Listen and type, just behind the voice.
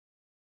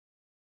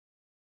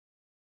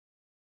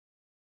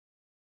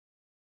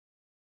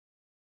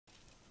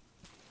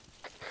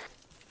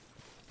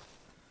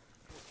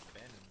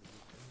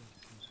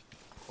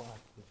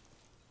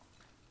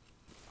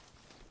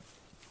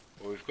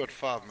got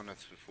 5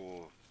 minutes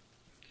before.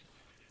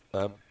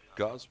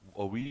 Guys,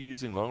 are we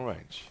using long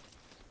range?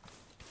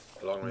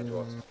 Long range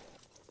what?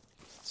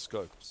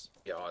 Scopes.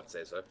 Yeah, I'd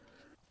say so.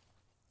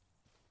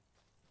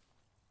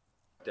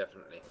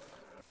 Definitely.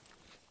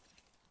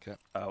 Okay.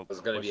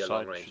 There's going to be a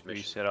long range should mission.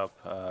 we set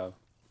up?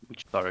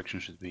 Which direction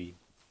should we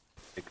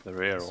take the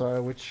rear? So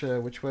which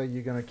way are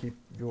you gonna keep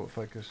your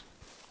focus?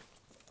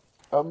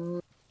 I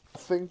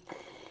think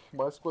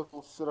my squad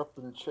will set up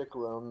and check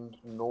around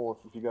north.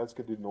 If you guys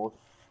could do north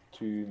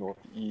to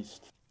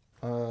northeast.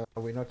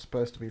 We're not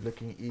supposed to be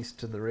looking east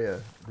to the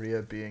rear.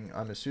 Rear being,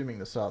 I'm assuming,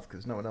 the south,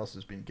 because no one else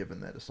has been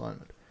given that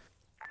assignment.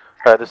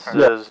 This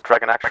is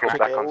Dragon Actual Check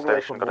back all on the way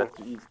station. from Got north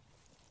it. to east.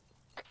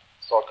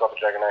 Solid copy,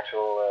 Dragon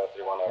Actual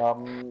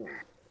 310. Do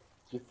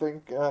you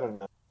think, I don't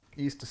know.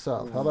 East to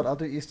south. How about I'll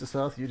do east to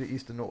south, you do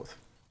east to north.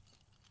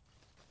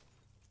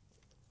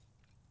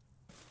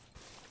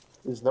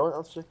 Is no one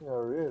else checking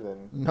our rear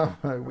then? No,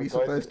 we're guys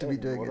supposed to be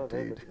in, doing what it, are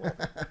they dude. looking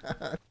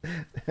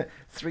at?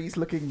 3's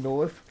looking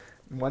north,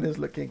 1 is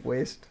looking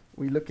west,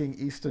 we're looking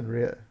east and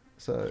rear.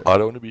 So I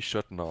don't want to be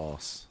shot in the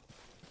ass.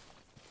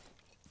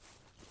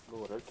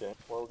 Lord, okay.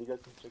 Well, you guys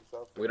can check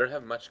south. We don't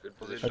have much good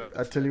position.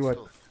 I tell you what,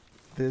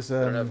 there's We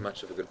don't have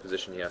much of a good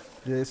position here.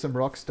 there's some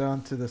rocks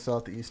down to the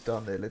southeast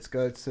down there. Let's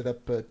go set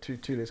up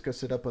 2-2. Let's go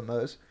set up on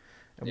those,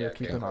 and Yeah, we'll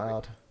keep okay. an eye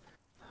out.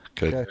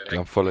 Okay, Okay.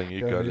 I'm following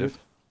you, Go go ahead. left.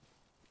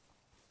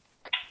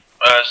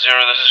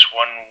 Zero, this is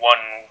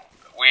 1-1.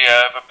 We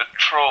have a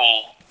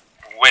patrol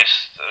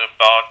west at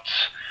about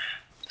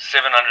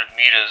 700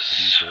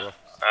 meters.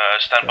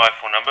 Stand by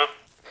for number.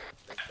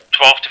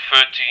 12 to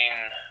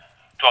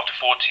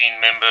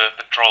 14 member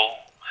patrol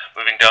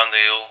moving down the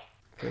hill.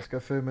 Okay, let's go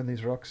firm in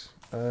these rocks.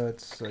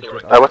 It's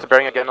good. What's the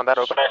bearing again on that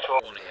open?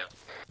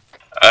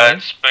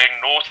 It's being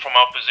north from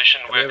our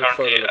position. We're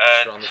currently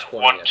at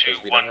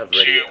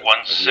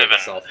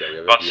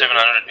 12-12-17, about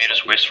 700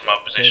 meters west from our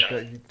position.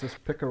 Okay, you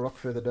just pick a rock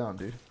further down,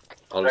 dude.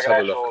 I'll just have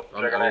a look.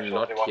 I'm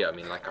not here, I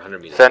mean like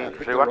 100 meters. Send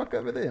Pick a 3-1. rock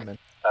over there, man.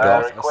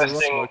 Guys, I see Requesting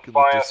smoke in the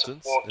fire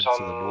distance support into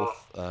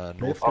the on,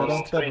 Let's go on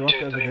down to that rock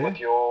over 323 with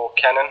there, your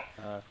cannon.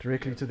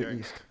 directly to the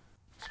east.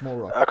 Small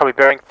rock. Copy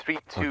bearing I'll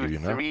give you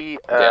now. 323.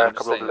 Yeah, I'm just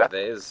Couple of saying left.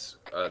 there is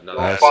another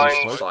I see Find,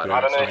 smoke I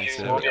don't know bearing if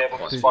you will be able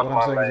to Dude, spot what my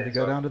I'm saying is if you laser.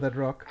 go down to that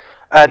rock,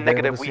 you'll be able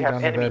Negative, to we see have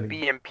down the enemy valley.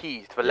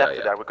 BMPs to the left of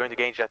yeah. that. We're going to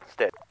engage that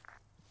instead.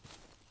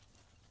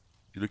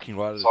 You're looking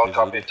right at Solid there's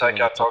copy, anything on take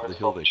the out top of the target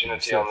hill there. Can you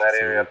opportunity see on it? that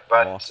It's a area, little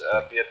but masked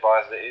thing. be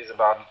advised there is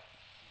about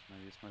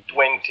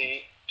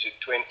 20 to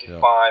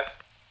 25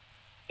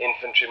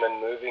 infantrymen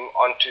moving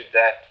onto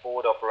that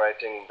forward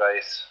operating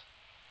base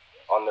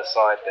on the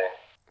side there.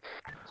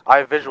 I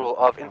have visual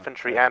of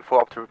infantry and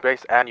 4 up to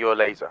base and your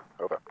laser.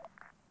 Over.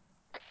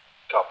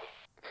 Copy.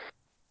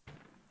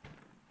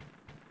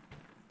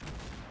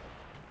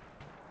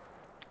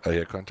 Oh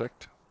yeah,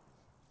 contact.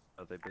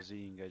 Are they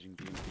busy engaging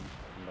BMP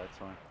on that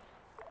side?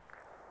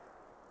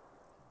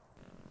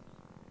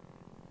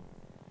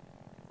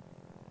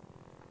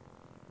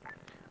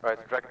 Alright,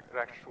 Dragon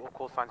Actual, all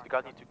call signs. If you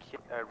guys need to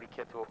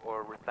rekit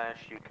or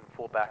replenish, you can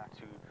fall back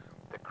to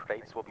the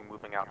crates. We'll be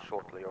moving out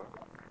shortly. Or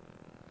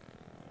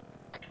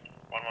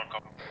 1-1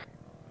 copy.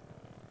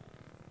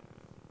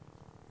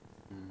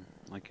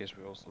 I guess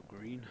we're also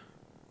green.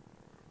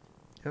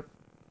 And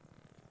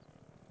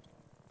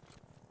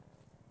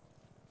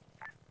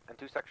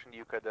 2 section,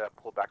 you could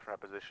pull back from that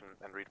position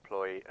and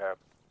redeploy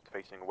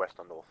facing west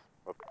or north.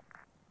 Over.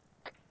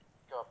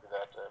 Copy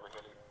that, we're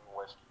heading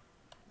west.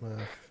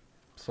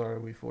 Sorry,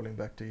 we're falling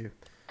back to you.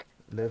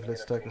 Lev,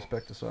 let's take us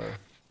back to Sorry.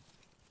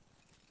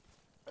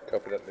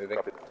 Copy that, moving.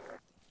 Copy.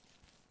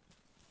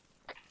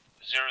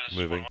 Zero, this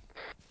Moving. is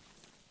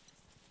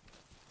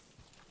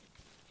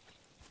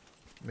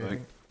 1-1.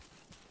 Moving.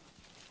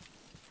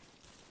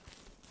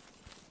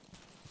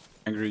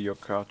 Angry, you're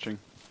crouching.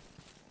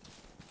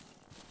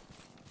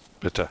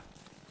 Bitter.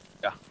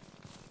 Yeah.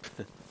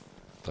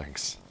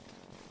 Thanks.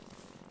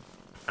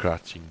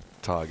 Crouching,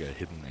 tiger,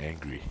 hidden,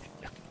 angry.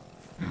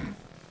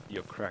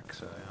 You're crack,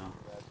 so yeah.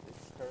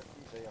 It's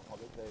currently day of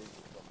holidays or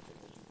something,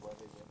 which is why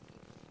they went.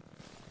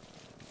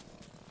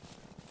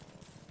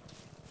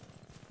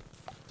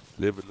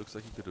 Lev, it looks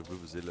like you could have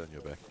Vuvuzela on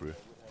your back, bro.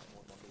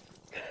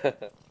 A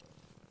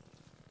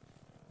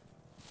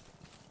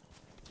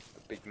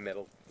big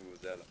metal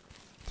Vuvuzela.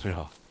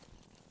 Yeah.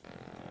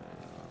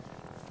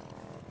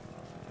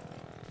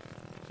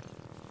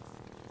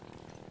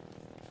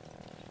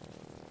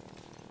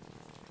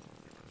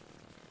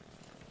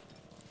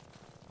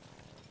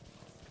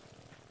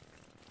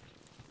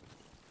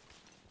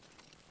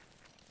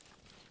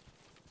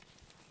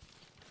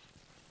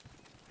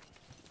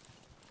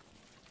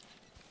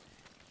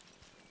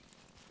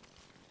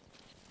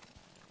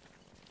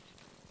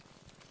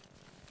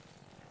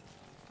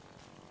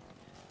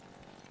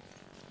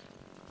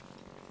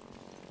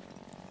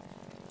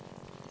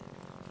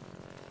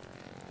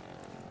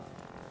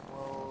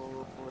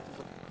 Well, this is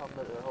a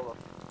combat, hold on.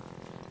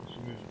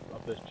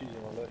 Up there's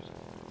choosing on left.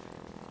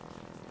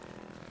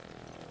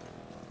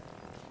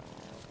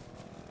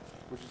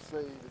 Would you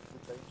say this is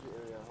danger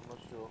area. I'm not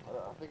sure.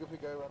 I think if we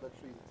go around the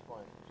trees, it's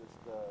fine. Just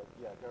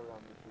yeah, go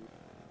around the trees.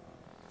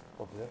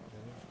 Copy that.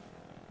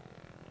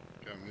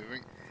 Okay,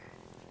 moving.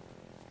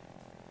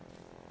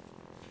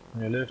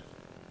 On your left.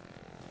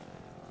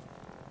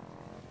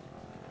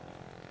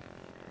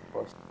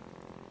 Plus.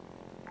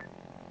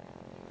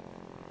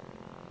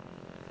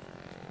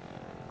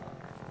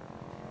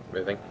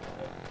 Moving.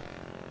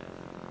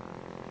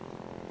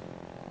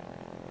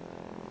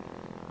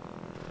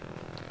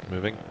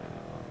 Moving.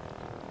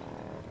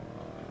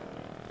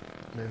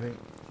 Moving.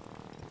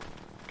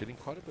 Getting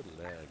quite a bit of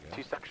lag, eh?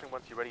 2 section,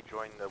 once you're ready,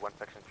 join the 1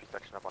 section, 3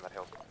 section up on that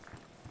hill.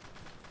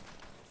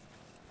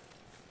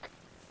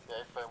 Yeah,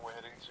 FM, we're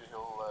heading to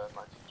hill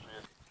 93.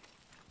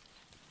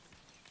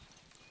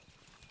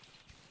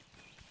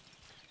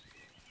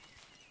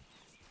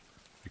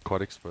 You're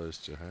quite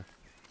exposed to, huh?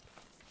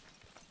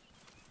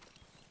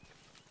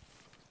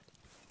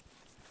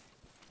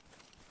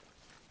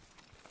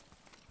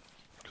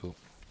 Cool.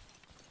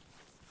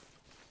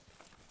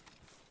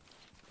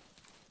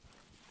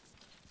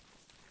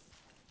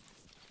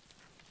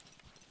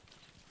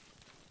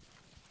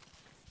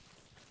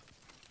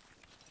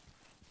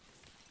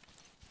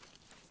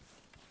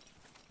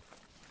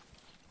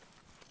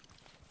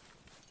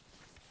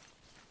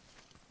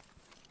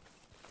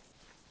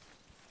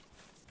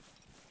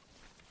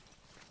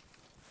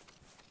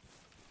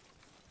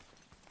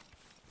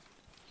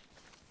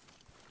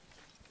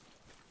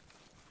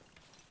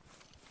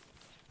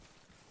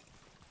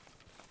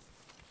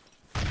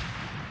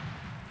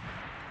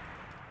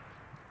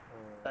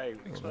 Hey,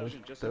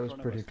 explosion just that in was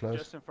front pretty of us. close.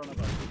 Just in front of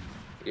us.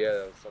 Yeah,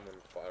 there was someone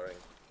firing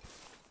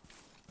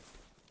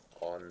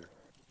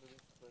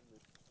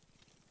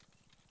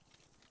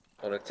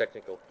on a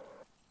technical.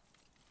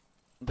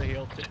 The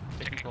hill,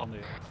 technical on the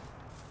hill.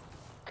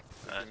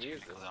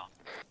 Technical down.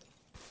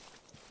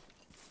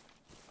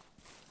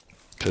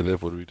 Okay,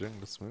 Lev, what are we doing?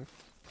 Let's move.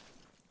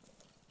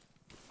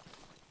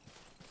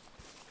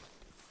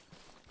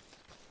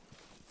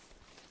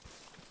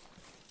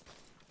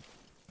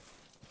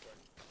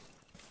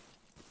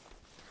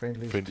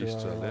 Friendlies Friendlies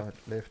to to our our right,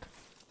 left.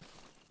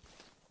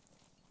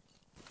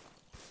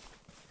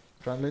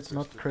 Try and let's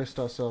not crest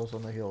ourselves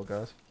on the hill,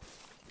 guys.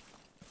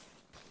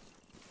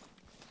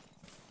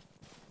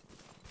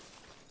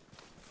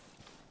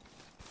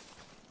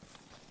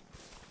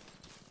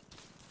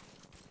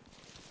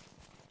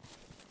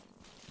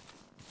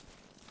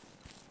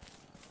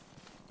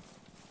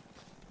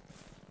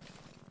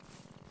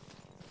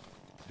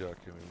 Yeah,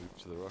 can we move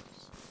to the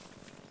rocks?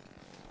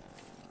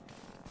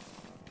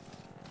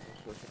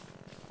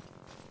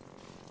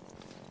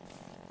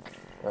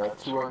 Uh,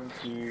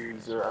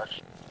 2120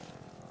 action.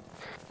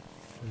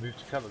 Move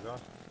to cover, guys.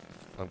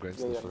 I'm going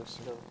to Yeah, the yeah, rocks.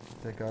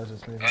 The guys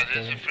is moving.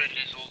 There's forward. a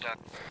friendlies all done.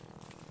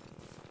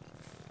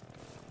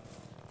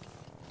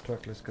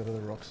 Truck, let's go to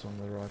the rocks on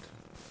the right.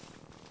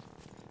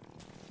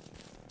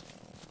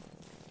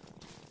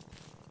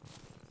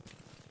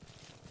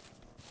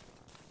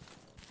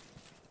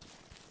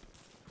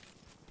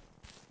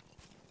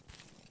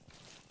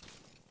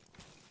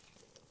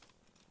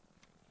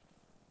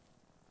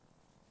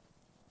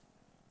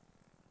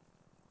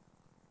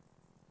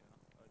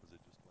 Was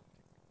it just one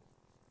tick?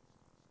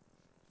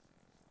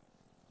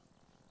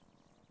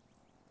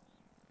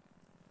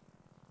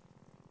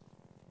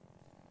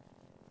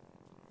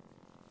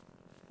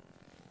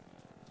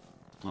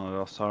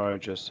 Oh, Sarah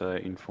just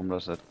informed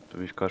us that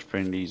we've got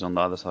friendlies on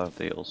the other side of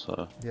the hill,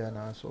 so Yeah, no,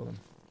 I saw them.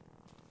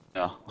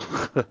 yeah.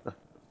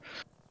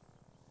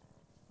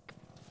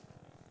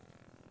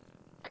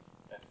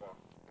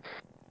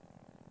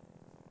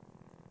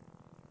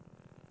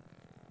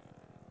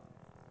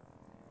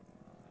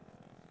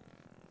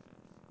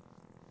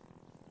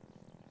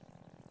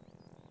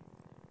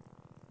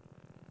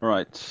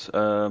 Right,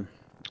 so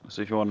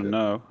if you want to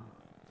know,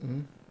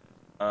 Mm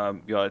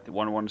yeah, the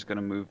 1-1 is going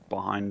to move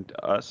behind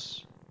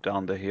us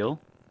down the hill.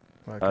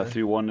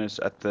 Okay. 3-1 is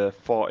at the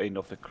far end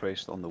of the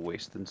crest on the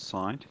western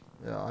side.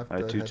 Yeah, I've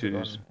 2-2 had is... it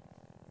on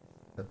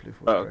the Blue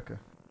Force Oh. tracker.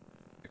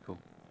 Cool.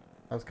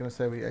 I was going to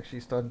say we're actually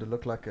starting to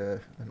look like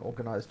an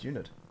organized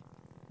unit.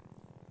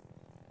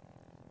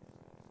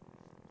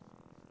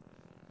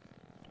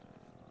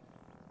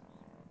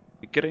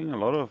 We're getting a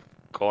lot of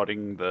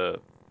guarding the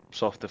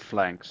softer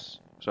flanks,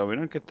 so we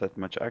don't get that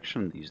much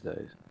action these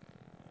days.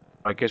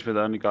 I guess we're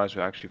the only guys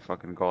who actually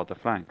fucking guard the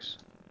flanks.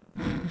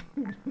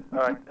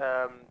 Alright,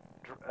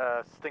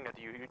 Stinger,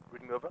 do you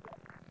read me over?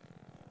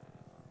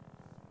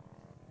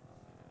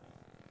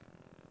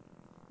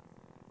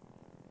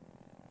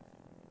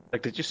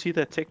 Like, did you see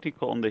that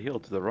technical on the hill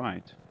to the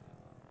right?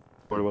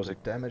 Or was The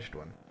it? damaged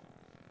one.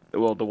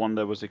 Well, the one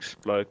that was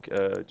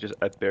just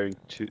at bearing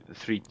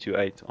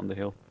 328 on the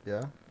hill.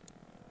 Yeah?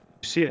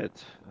 You see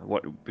it?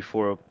 What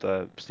before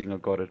the Stinger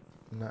got it?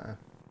 Nuh-uh.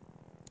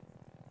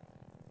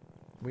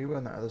 We were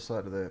on the other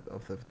side of the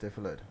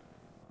defilade.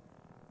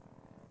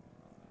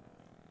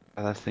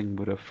 That thing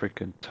would have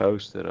freaking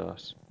toasted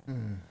us.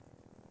 Hmm.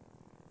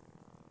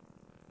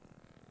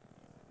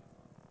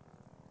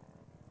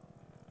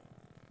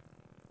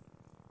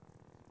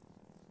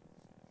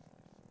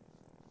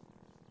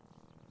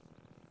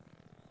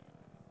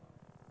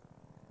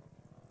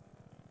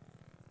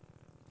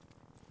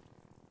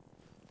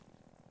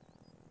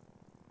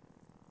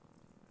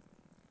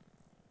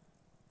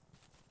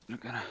 I'm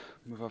gonna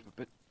move up a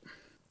bit.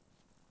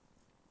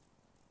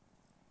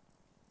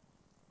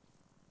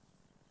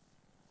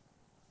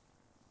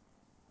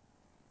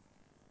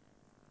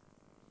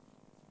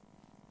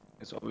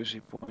 It's obviously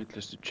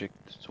pointless to check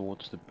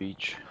towards the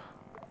beach.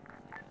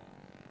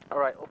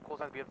 Alright, of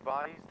course, and be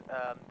advised,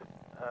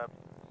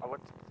 I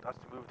want us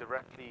to move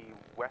directly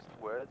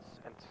westwards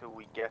until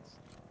we get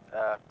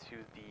to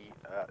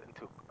the,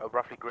 into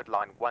roughly grid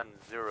line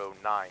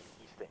 109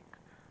 easting.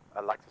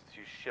 I'd like us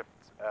to shift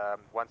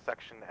one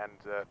section and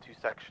two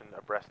section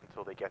abreast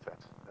until they get it,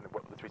 and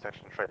the three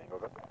section trailing,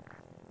 over.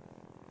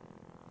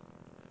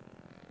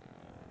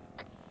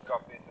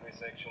 Copy, 3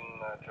 section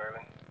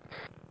trailing.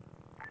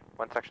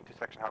 One section, two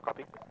section, how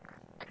copy?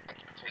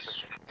 2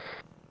 section.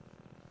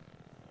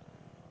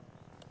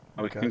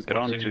 We Okay, can so get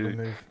on we need to to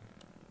move.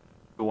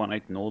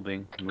 218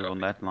 Northing, move on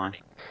that line.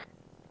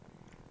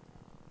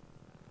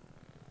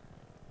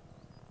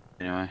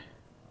 Anyway,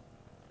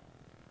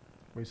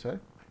 We say?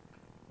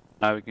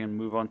 now we can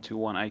move on to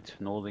 218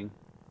 Northing.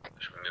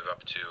 Should we move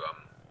up to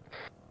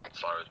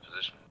Cyro's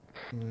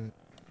position?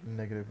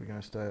 Negative, we're going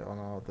to stay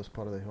on this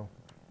part of the hill.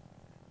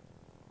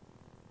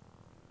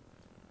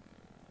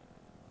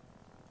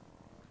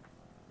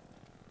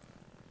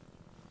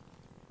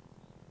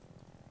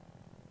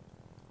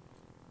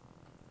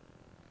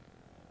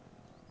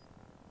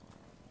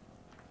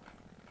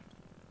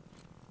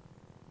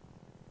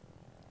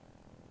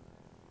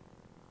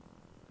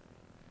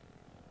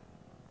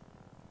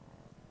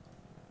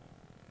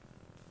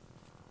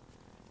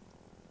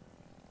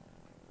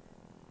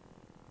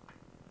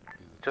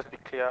 Just to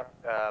be clear,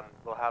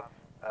 we'll have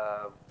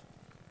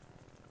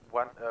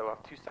we'll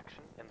have two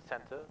sections in the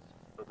center,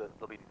 so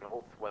there'll be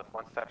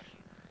one section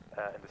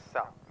in the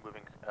south,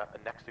 moving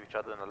next to each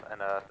other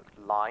in a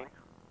line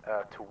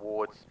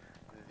towards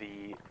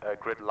the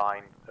grid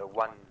line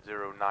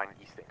 109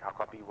 easting. How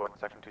copy? One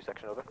section, two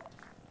section, over.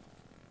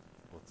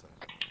 What's that?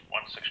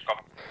 1 section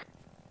copy.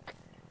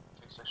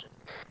 2 section.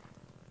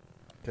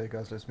 Okay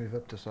guys, let's move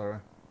up to Sorrow.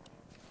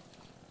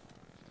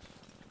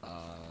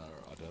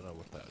 I don't know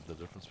what the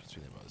difference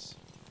between them is.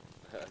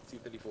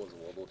 T-34 is a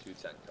World War II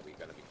tank that we're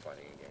going to be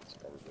fighting against,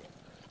 probably.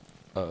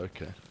 Oh,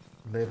 okay.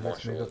 Lev,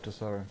 let's move up to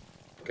Sorrow.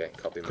 Okay,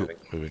 copy, Cool, moving.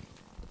 moving.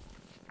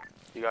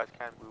 You guys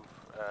can move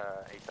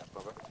ASAP,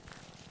 over.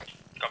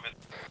 Copy.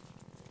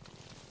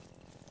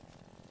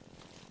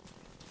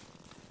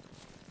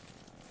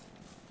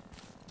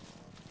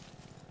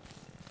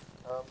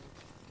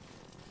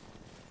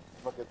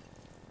 Look at.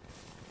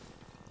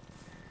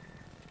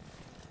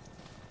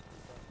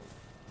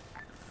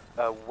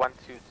 One,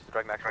 two,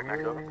 Dragon Action,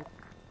 go.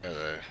 Yeah,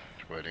 they're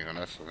waiting on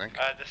us, I think.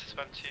 This is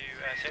 1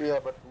 2 Yeah,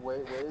 but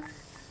where's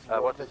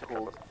what's what the they section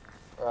called?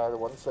 The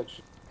one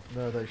section.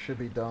 No, they should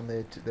be down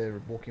there.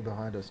 They're walking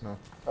behind us now.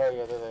 Oh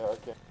yeah, there they are.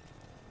 Okay.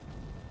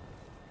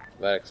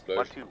 That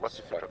explosion. What's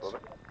the section, over?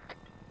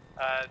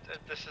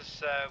 This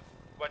is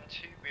 1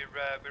 2.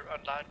 We're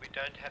online. We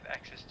don't have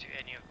access to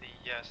any of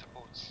the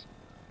supports.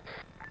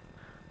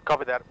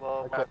 Copy that.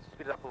 Well, Okay.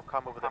 speed it up. We'll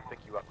come over there and pick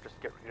you up. Just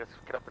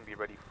get up and be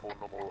ready for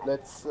normal.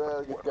 Let's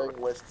get going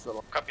west,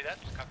 so Copy that.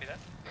 Copy that.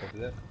 Copy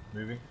that.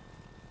 Moving.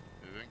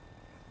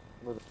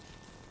 Moving.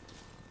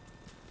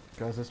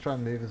 Guys, let's try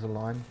and move as a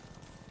line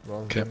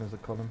rather Okay. than as a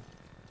column.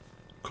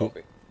 Cool.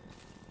 Copy.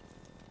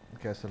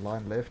 Okay, so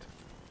line left.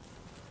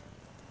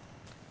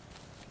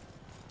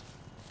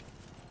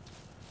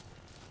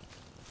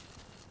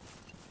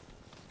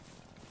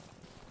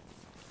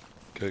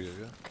 Go, go,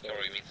 go.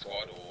 Or you mean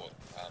squad or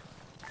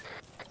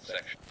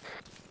section?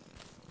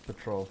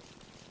 Patrol.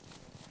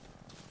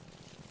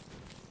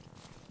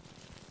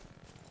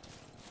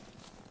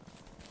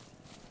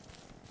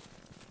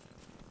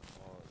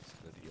 Oh, it's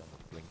bloody on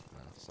the blink now,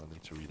 so I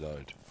need to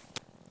reload.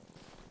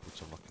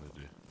 Which I'm not going to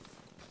do.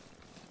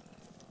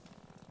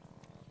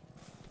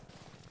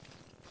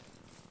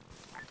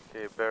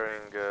 Okay,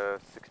 bearing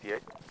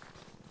 68.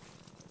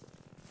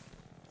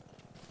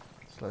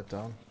 Slow it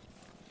down.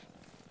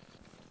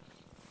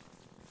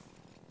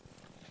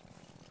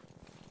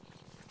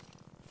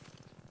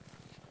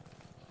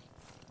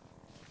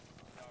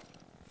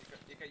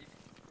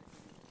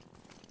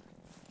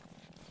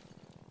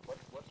 what?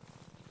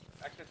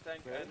 Active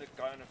tank and a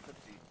guy on a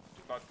 50,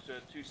 about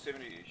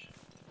 270-ish.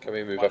 Can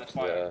we move By up the to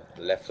fire.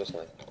 the left or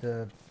something?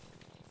 Yeah,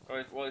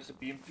 Well, it's a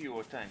BMP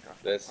or a tank.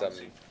 There's some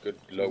good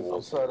low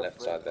walls on the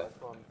left side there.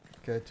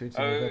 okay, 2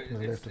 to Oh, move up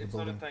on the left of the it's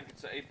not a building. tank,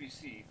 it's an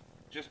APC.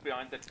 Just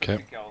behind that Okay.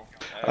 50 cal.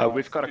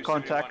 We've got a 271.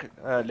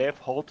 contact left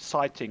hold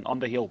sighting on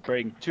the hill,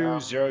 bearing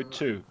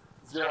 202.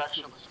 Zero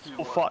action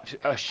Or five,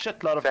 a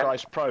shitload of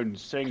guys prone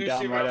sitting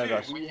down right at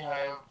us. We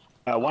have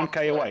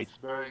 1k away.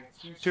 bearing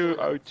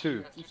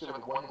 202.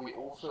 271. We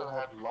also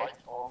have light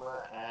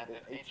armor and an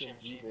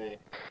HMG there.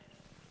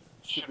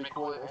 Should we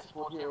call it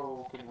escort here,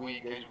 or can we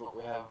engage what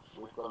we have?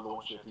 We've got a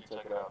launcher if we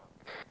take it out.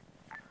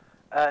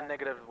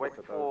 Negative. Wait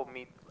for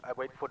me.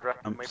 Wait for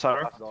direct. Wait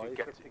sorry? for us to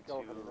get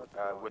into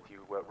with you.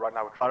 Right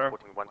now we're Sorry?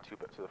 transporting 1 2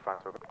 to the front.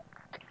 Over.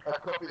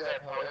 Copy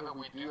that. However,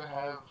 we do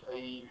have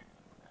a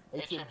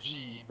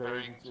HMG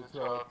bearing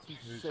to our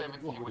 270,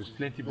 which There's is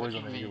plenty boys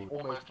on the literally hill.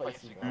 almost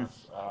facing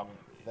us.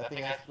 That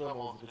thing has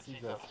thermals. If it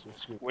sees us, we're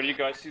screwed. Will you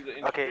guys see the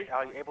infantry? Okay,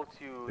 are you able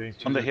to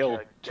On the hill,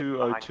 get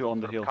 202 behind on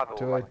the some hill. cover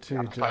or,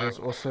 202, like, there's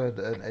also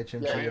an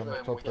HMG on the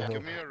top of the hill.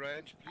 Give me a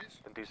range, please.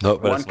 and do No,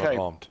 some- but it's 1K.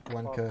 not armed.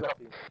 1K.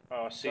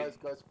 Oh, see.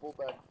 Guys, fall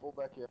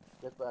back here.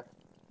 Get back.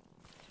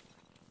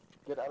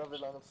 Get out of the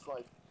line of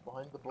sight.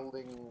 Behind the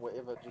building,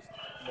 wherever. Just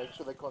make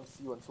sure they can't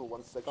see you until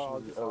one section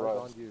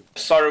arrives.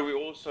 Sorry, we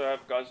also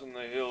have guys on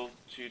the hill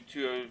to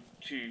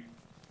 202.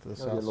 To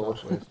the Oh, dear Lord.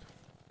 southwest.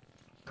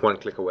 One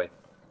click away.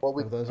 Well,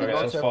 we Those do are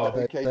not so have far.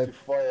 the AK They- to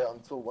fire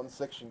until one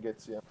section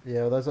gets here.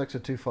 Yeah, well, those oaks are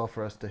too far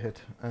for us to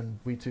hit, and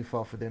we too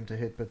far for them to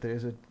hit. But there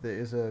is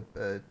a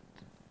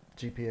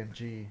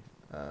GPMG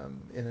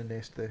in a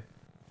nest there.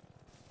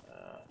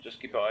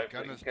 Just keep an eye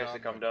open in case they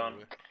come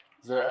down.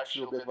 Zero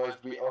actual be advised,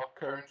 we are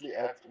currently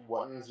at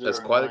 109217 That's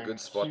quite a good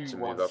spot to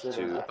move up at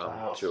the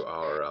house. to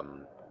our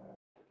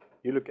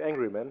You look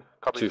angry, man.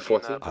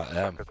 240. I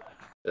am.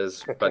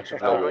 There's a bunch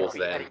of low walls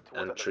there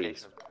and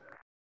trees.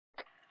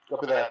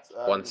 Copy that.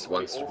 Once we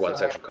also one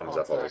section have comes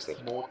up, contacts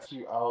obviously. more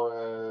to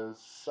our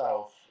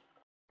south,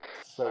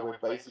 so we're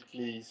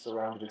basically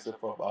surrounded except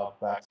for our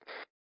backs.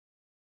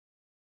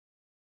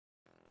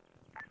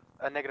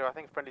 negative, I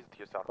think friendly's to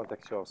your south.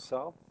 Contact your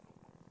south.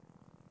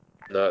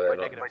 No, they're Wait,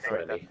 not negative,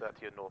 sorry, friendly. that's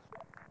to your north.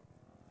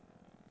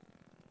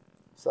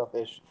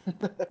 South-ish.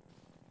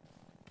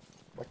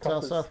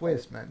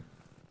 Southwest, man.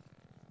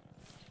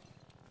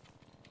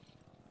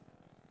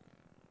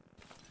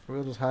 We're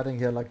all just hiding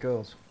here like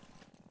girls.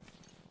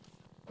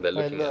 They're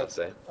looking look, at us,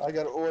 eh? I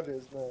got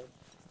orders, man.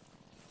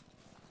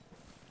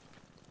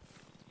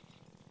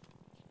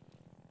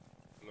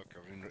 Look,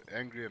 I mean,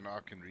 angry and I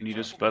can reach. We need to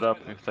out. split up.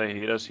 If they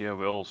hit us here,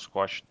 we're all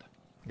squashed.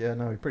 Yeah,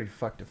 no, we're pretty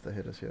fucked if they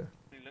hit us here.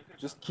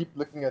 Just keep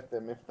looking at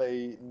them. If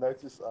they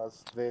notice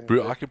us, then...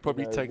 Bro, I let can me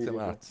probably know take them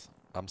immediately. out.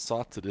 I'm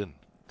sighted in.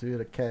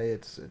 Dude, a K,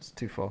 it's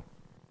too far.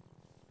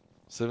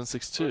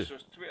 762.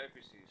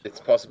 It's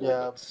possible,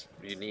 Yeah,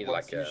 but you need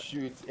Once like you a...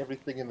 shoot,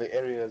 everything in the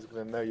area is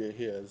going to know you're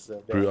here.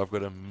 So Bro, I've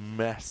got a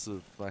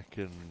massive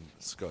fucking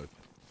scope.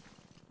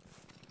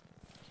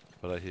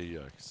 But I hear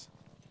yokes.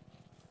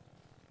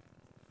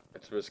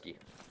 It's risky.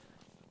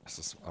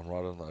 I'm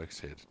right on the oak's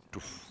head.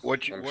 Doof.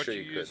 What I'm you sure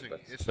you could, using?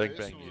 but- SAS Bang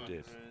bang, or, you're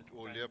dead.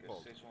 or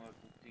Leopold?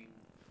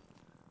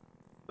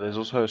 There's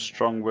also a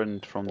strong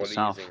wind from the What are you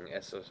south. using?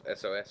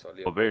 SOS or Or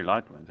Leopold? very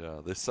light wind. Yeah,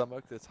 there's some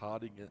oak that's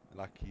hiding it.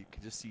 Like, you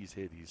can just see his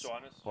head. He's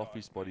half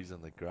his body's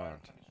on the ground.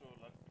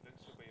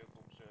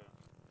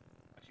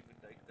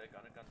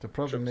 The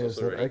problem Trip's is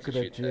also that ready oak to with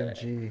that shoot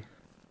there.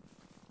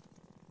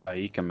 GMG,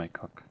 He can make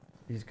cock.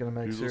 he's gonna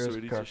make Who's also serious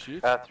ready cock. to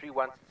shoot?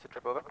 3-1,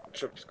 trip over.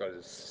 Trip's got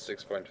his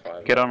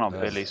 6.5. Get on our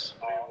Nice. bellies.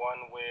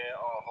 3-1, we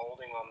are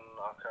holding on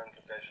our current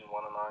location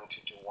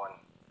 109-221.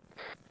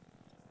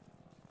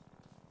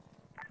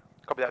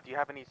 Copy that. Do you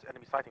have any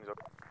enemy sightings? Over?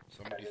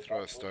 Somebody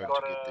throw a stone to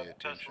Got get a their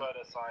attention. load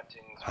of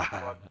sightings. We've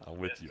got I'm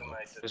with you, man.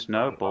 estimated There's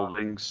no 150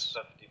 buildings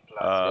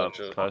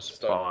plus. close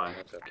by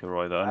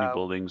Kilroy. The only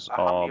buildings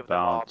How are many of them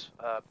are, about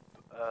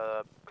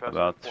close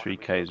about to 3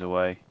 400 k's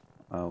away,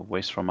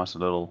 west from us a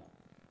little,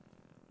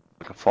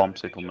 like a farm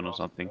settlement or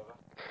something.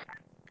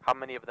 How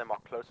many of them are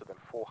closer than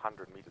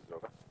 400 meters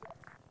over?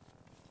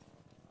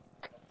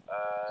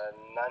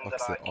 None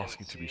Fuck's that I that can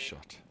asking to be see.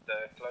 shot? The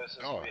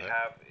closest Oh, we hey.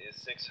 have is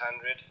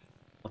 600.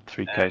 Not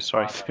 3 k's,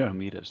 sorry, 300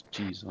 meters.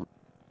 Jeez.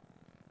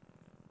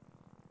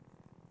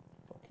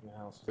 Fucking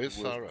house is Where's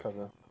the worst Sarah?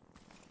 cover.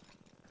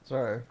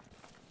 Sorry.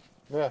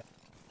 Yeah.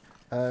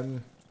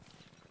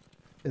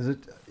 Is it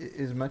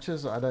as much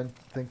as I don't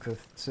think the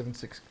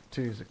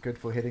 762 is good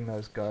for hitting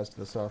those guys to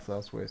the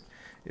southwest?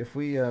 If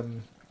we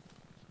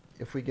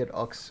get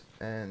Ox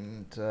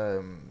and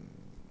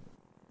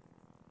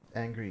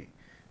Angry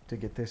to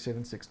get their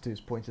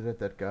 762s pointed at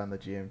that guy on the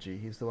GMG,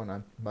 he's the one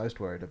I'm most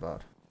worried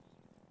about.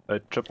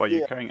 Trip, are you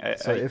Yeah. carrying a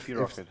So AP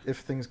rocket? if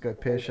things go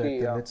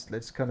pear-shaped, Yeah. then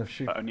let's kind of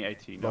shoot Only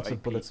 80, no lots of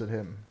AP. bullets at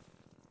him.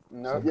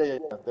 No, So- yeah,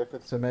 definitely.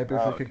 So maybe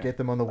if we could okay. get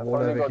them on the I've wall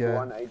only over got here,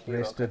 180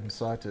 rested rocket. and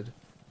sighted.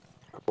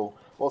 Cool.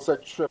 Also,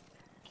 Trip,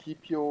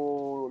 keep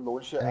your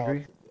launcher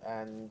Angry? out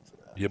and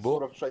Yeah,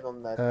 sort boy. of train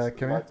on that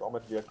come here. light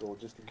armored vehicle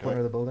just in Corner of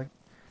case. the building.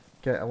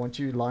 Okay, I want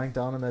you lying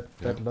down on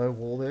that low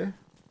wall there.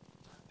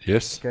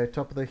 Yes. Okay,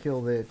 top of the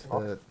hill there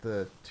to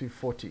the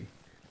 240.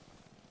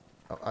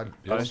 I Yes,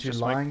 want you just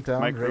lying make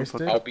down, room for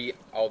rested.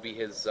 I'll be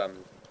his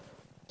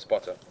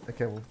spotter.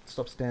 Okay, well,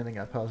 stop standing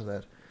up. How's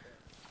that?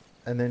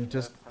 And then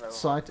just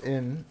sight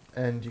in,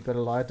 and you've got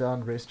to lie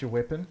down, rest your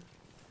weapon,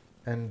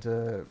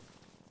 and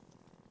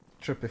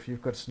Trip, if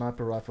you've got a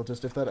sniper rifle,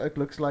 just if that oak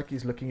looks like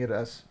he's looking at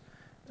us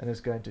and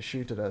is going to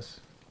shoot at us,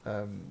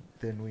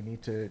 then we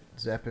need to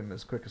zap him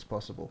as quick as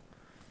possible.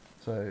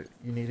 So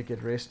you need to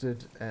get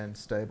rested and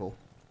stable.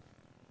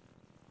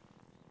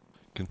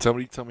 Can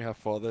somebody tell me how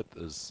far that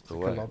is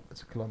away?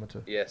 It's a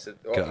kilometer. Yes.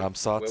 Okay, I'm where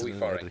sighted we in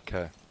firing? at a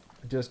K.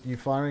 Just you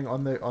firing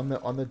on the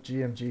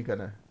GMG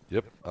gunner.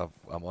 Yep,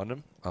 I'm on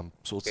him. I'm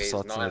sort of Okay, he's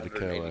sighting at a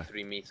KOA.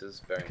 983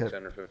 meters, bearing Okay.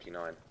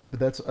 259. But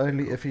that's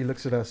only if he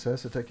looks at us,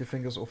 so take your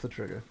fingers off the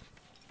trigger.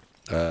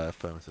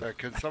 Affirmative.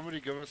 Can somebody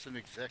give us an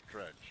exact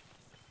range?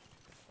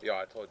 Yeah,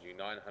 I told you,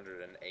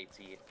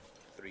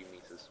 983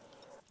 meters.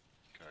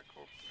 Okay,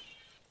 cool.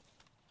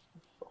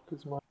 Fuck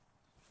is my...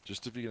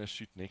 Just if you're gonna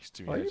shoot next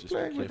to me, Are you just be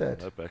playing with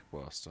careful, that? no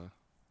backblast, huh?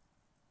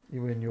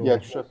 You and your Yeah,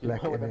 Trip, you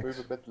black might want to move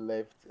a MX. bit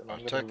left, and I'm I'll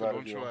going take to the move out of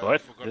launcher your... away.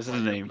 What? forgot This my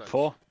is the ear name plates.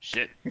 for?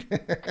 Shit.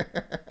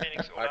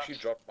 I actually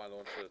dropped my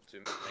launcher to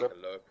make a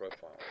lower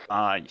profile.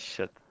 Ah,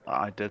 shit.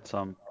 I did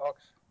some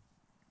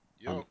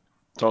Yo,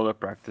 solo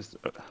practice.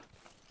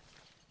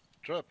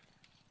 Trip.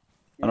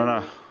 I don't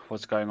know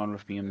what's going on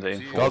with me in the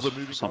See, M4. Guys are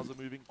moving, Some- guys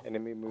are moving.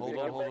 Enemy moving.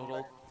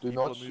 Hold. Do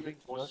People not are moving.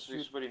 shoot, do not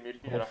shoot.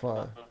 Hold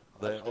fire.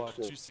 They are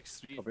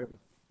 263.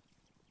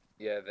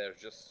 Yeah, they're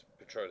just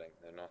patrolling,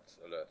 they're not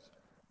alert.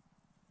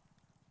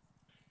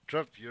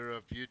 Trip, you're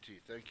a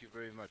beauty. Thank you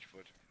very much,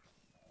 Foot.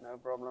 No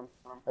problem.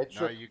 Hey, Now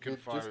Trip, you can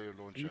just fire your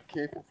launcher. be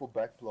careful for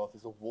backblast.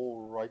 There's a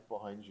wall right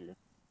behind you.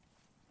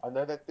 I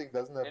know that thing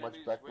doesn't have much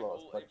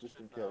backblast, but just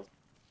in case.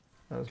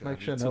 Let's Okay, make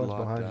I sure need no to one's lie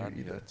behind down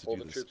you here either. to All do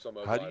the this. troops are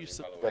How do you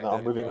mobilizing, by the way. Okay, now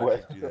I'm moving how away.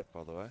 do you do that,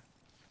 by the way?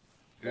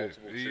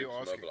 Multiple Who are you troops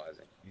asking?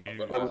 mobilizing. You- I've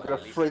got We've about got a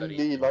at least friendly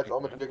 30. light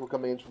armored vehicle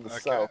coming in from the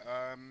south.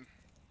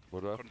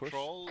 What do I push?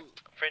 Control.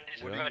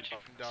 Friendly's What are you approaching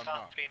putting from down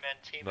south, now? 3-man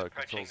team No,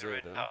 approaching control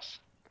the Z, red eh? house.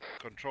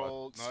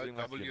 Control. No, Swing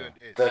like W you and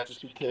S. But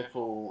just be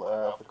careful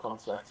of the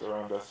contacts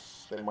around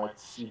us. They might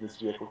see this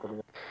vehicle coming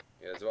in.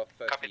 Yeah, there's about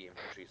 30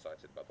 infantry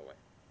sighted, by the way.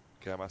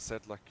 Okay, am I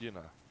set like you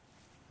now?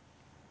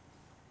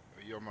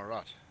 You're on my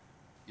right.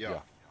 Yeah.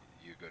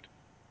 You good.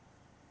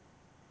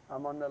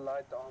 I'm on the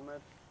light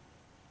armored.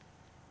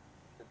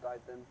 The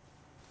Titan.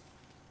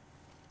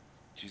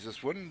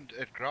 Jesus, one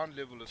at ground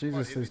level is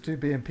Jesus, quite there's two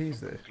BMPs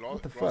there.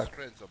 What the grass fuck?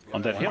 cranes are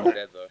On that blowing hill?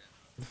 Dead though.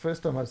 The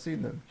first time I've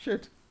seen them.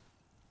 Shit.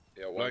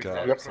 Yeah, one Okay,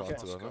 guy. Yep. excited,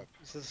 I know.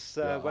 This is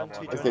Yeah, one I'm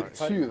on Is it.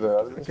 there two there?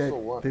 I think I Okay, saw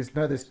one.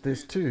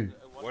 there's two.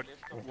 What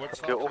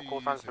Okay, all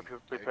call signs using?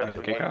 prepare Okay, to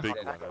okay. Big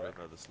one, I don't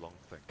know this long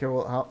thing. Okay,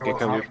 well, how, Okay,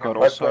 how we've got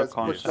Right, also guys,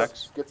 push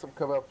contacts. up. Get some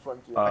cover up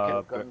front here.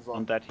 But Guns on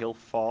on. that hill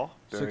far,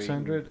 bearing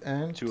 600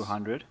 and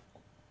 200.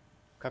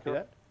 Copy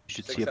that. You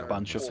should see a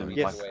bunch of them. 604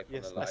 Yes, meters away from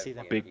yes, the I see live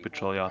them. Big BMP.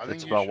 patrol I yard. think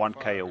It's you about should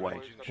 1k fire away.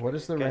 range and what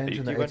is the Okay, range in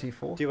do the you want-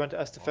 84? Do you want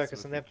us to I'll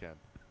focus see on if them?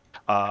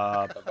 we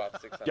can.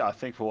 About 600. Yeah, I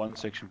think for one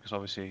section, because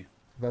obviously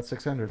About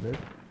 600, dude.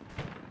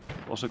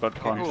 also got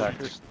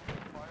contacts.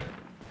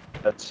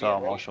 That's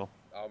Marshall.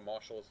 Our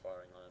marshal is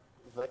firing on it.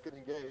 If they can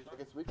engage, I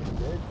guess we can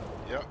engage.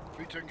 Yeah,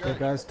 free to Okay, engage.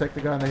 guys, take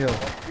the guy on the hill.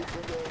 Free to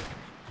engage.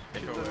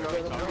 Shoot those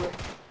guys on the hill.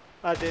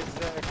 There's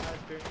guys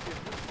doing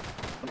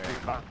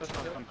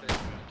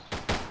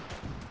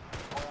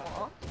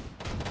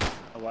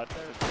What?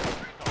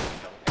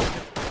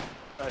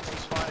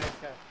 It's fine,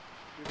 okay.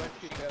 We won't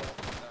shoot them.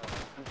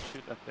 Don't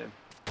shoot at them.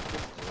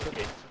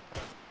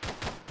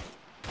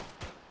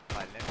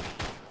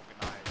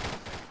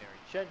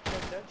 Shen,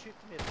 don't shoot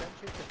them yet, don't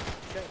shoot them.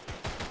 Shen,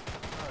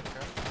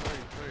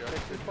 they're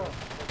too far,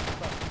 they're too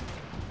far.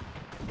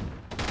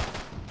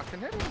 I can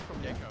hit him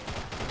from here.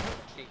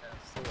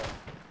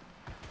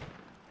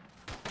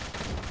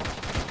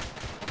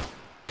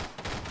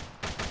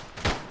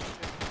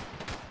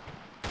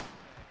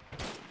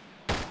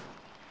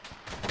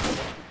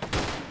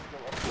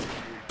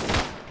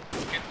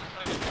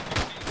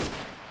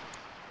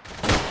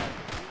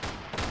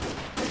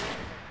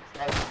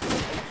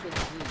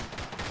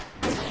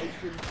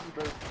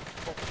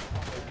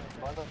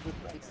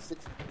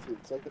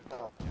 Take it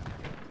now.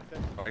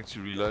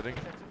 Actually reloading.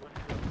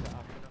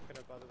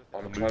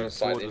 I'm I'm trying to moving sight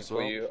forward in as for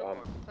well. you.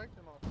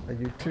 Are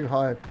you too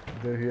high?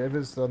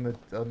 Whoever's on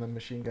the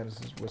machine gunners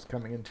was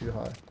coming in too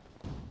high.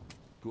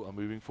 Cool, I'm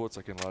moving forward so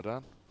I can lie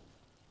down.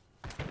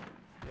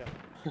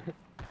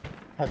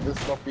 Had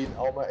this not been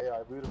ARMA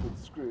AI, we would have been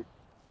screwed.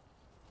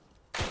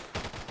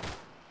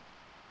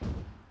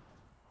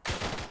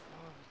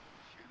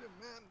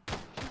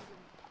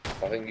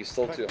 I think he's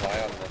still too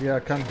high on the... Yeah,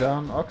 come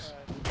down, Ox.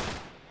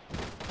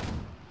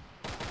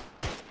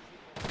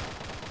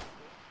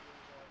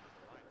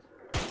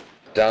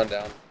 Down.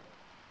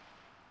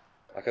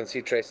 I can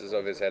see traces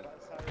of his head.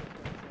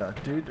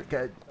 Dude,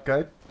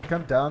 go,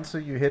 come down so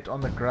you hit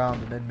on the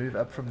ground and then move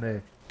up from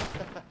there.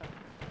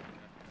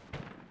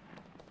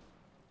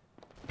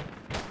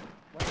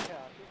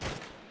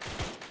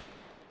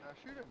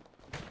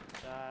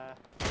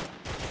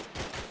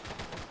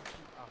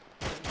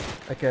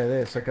 Okay,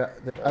 there, so go,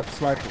 up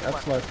slightly,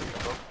 up slightly.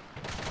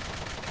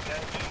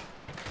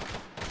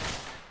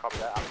 Copy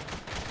that.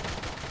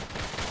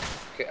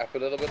 Okay, up a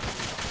little bit.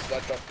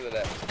 Slight drop to the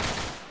left.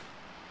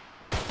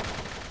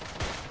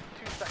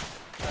 2 seconds.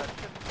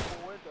 Shift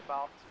forward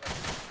about 2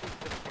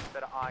 seconds,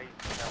 better eyes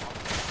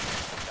on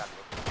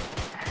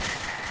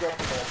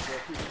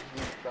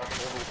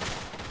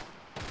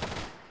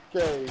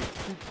Okay,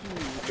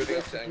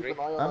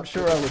 2-2. I'm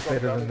sure I was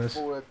better than this.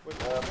 Forward. You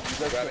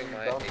guys Grabbing can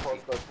my down AT.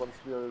 past us once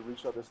we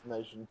reach our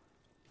destination.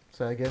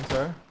 Say again,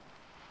 sir?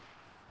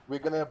 We're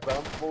gonna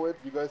bounce forward,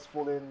 you guys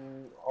fall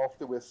in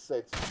after we're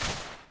set.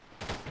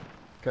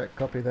 Okay,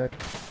 copy that.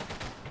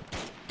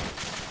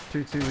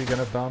 2-2, we're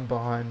gonna bound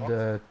behind 2-1.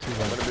 I'm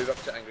gonna move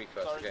up to Angry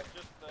first, okay?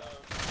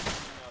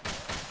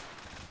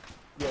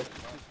 Yes,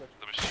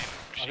 The machine.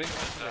 I think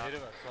that's ahead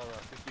of us, so I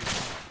think he's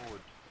moving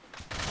forward.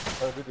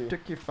 Oh, did he?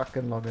 Took you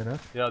fucking long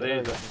enough. Yeah, there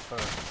Yeah, is. yeah.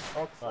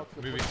 Right,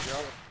 moving. Ready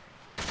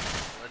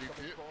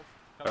for you?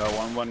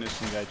 1-1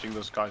 is engaging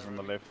those guys on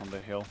the left on the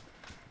hill.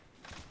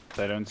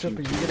 They don't seem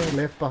Chipper, to... you're getting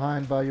left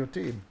behind by your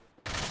team.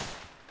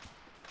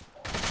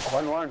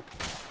 1-1.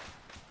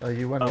 Oh,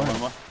 you 1-1.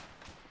 1-1.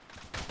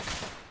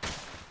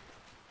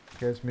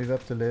 Okay, let's move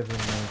up to 11.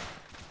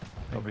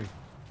 Copy.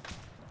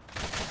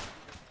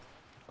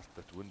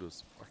 That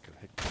window's fucking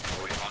hectic.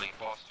 Are we running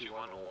past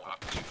 2-1 or up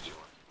to 2-1?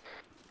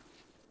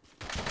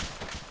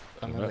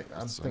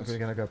 I think we're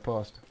gonna go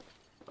past.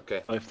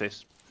 Okay. If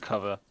there's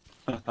cover.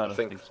 I don't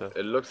think so.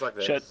 It looks like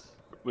there's... Shit.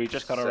 We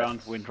just got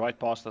around, went right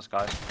past us,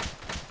 guys.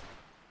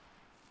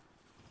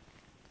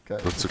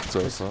 Okay,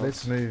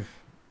 let's move.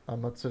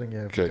 I'm not sitting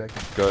here. Okay,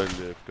 go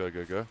left, go.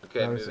 Okay,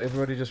 no,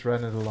 everybody just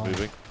ran in a line.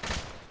 Moving.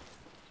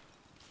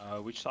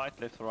 Which side,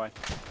 left or right?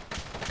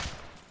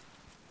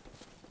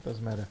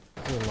 Doesn't matter.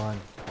 It's a line.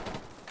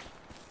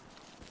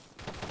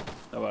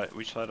 No, wait,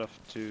 which side of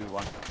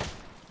 2-1?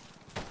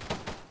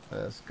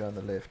 Let's go on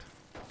the left.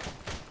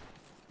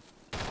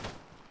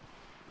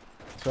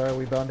 So are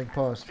we bounding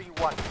past?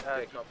 3-1,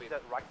 Okay, copy.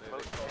 that right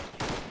most.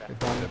 We're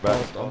bounding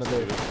past on the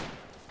left.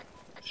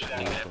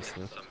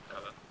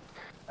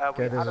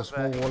 Okay, there's a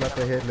small wall up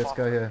ahead. Let's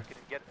go here.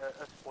 Get a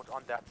support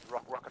on that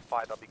rocket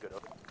fire, that'll be good.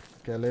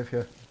 Okay, left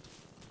here.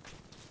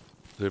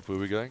 Left, where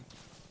are we going?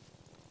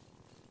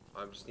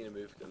 I just need to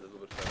move a little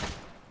bit further.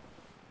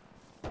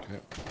 Okay.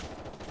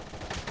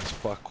 It's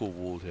fuck all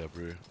wall here,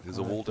 bro. There's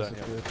a wall down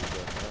here.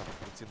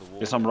 It's in the wall.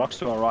 There's some rocks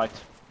to our right.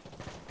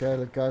 Okay,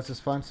 look, guys, let's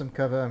find some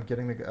cover. I'm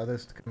getting the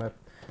others to come up.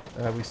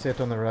 We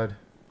set on the road.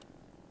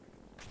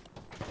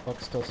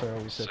 Fox, tell Sarah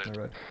we set on the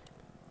road.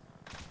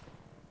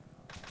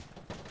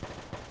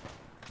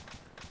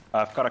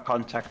 I've got a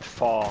contact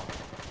for...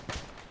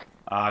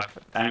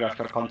 Anger, I've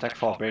got a contact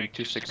for bearing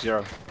 260.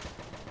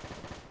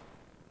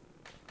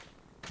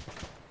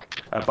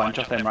 A bunch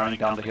of them running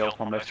down the hill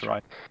from left to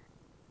right.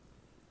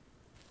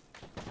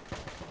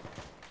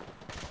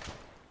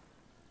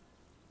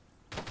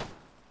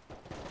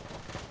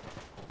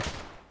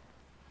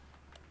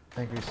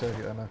 Angry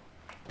Soviet ammo.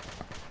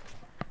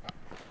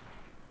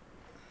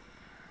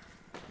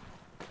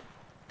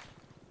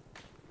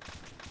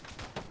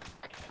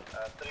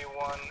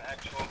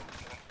 Actual.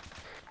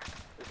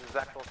 This is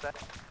actual set.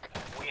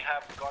 We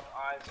have got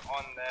eyes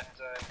on that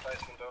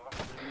emplacement, over.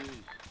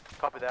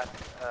 Copy that.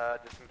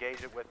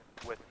 Disengage it with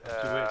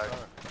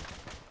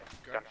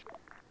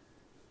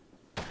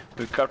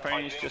The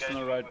company is just on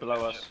the road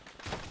below us.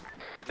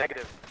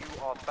 Negative. You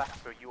are back,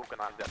 so you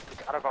organize that.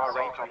 It's out of our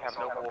range. We have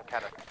no more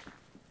cannon.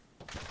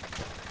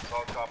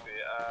 Solid copy.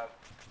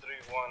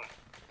 3-1.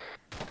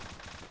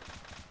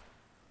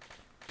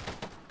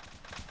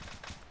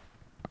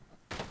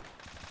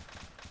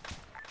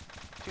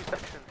 Two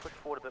sections, push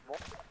forward a bit more.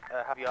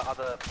 Have your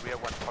other rear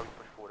one probably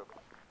push forward a bit.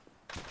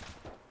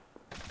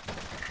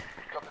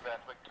 Copy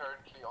that. We're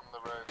currently on the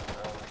road,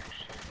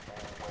 pushing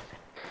west.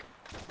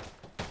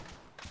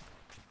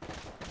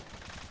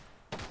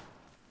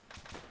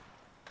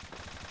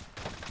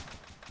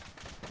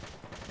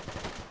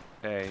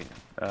 Okay,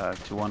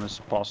 2-1 is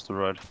past the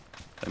road.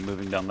 They're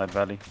moving down that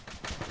valley.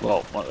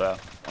 Well, on the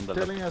left.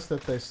 Telling us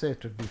that they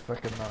set would be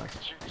fucking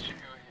nice.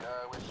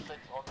 We're set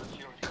on the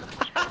hill. You can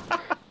push.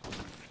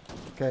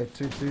 Okay,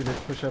 2-2, let's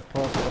push up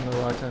past on the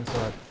right hand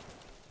side.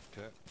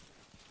 Okay.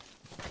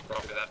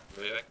 Copy that.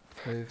 Moving.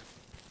 Move.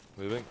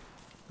 Moving.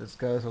 This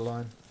guy's a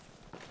line.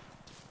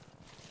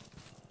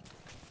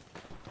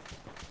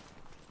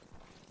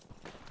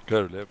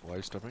 Go left, why are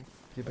you stopping?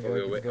 Keep it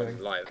going, keep it going.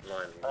 Line.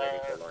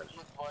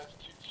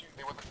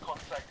 There was a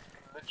contact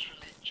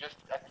literally just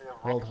at the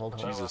Hold.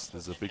 Jesus,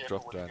 there's a big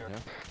drop down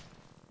here.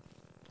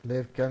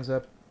 Left, guns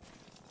up.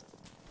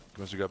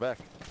 Must we go back?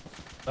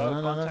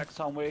 No. Contact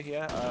somewhere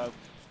here.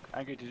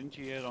 Angry, didn't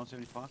you hear it on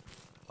 75?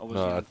 Or was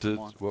No, he I on did.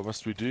 1? What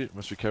must we do?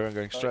 Must we carry on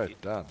going straight?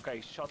 Down.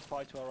 Okay, shots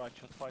fired to our right,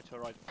 shots fired to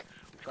our right.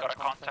 We've got a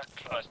contact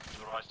close to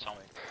the right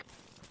somewhere.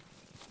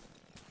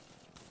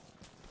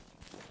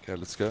 Okay,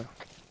 let's go.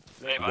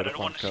 Dave, I don't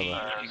want to see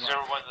 0-1,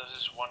 this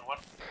is 1-1.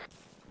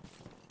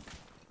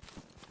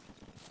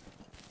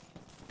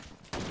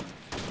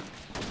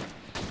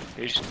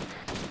 He's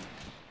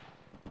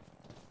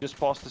just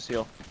past the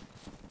seal.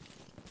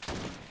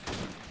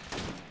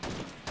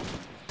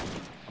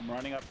 I'm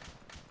running up.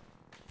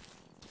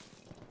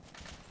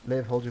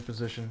 Lev, hold your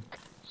position.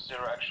 0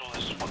 actual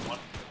is 1-1.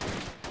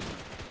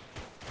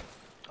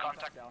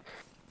 Contact down.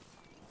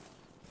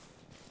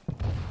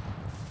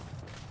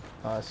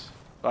 Nice.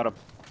 Got him.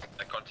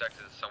 That contact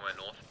is somewhere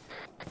north.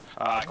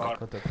 I I'll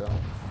put that down.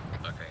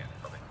 Okay, yeah,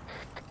 copy.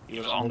 He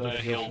was on the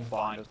hill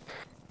behind us.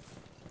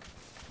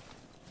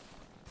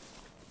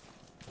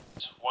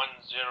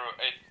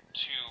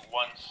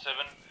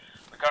 108217.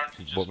 We're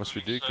currently just What must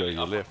we do? Go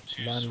your left.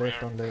 Line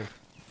left on left.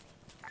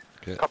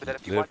 Okay. Copy that.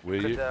 If you Liv, want, you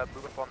where could you?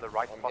 move up on the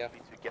right possibly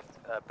to get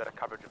better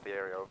coverage of the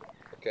area. Over.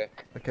 Okay.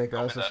 Okay,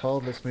 guys, let's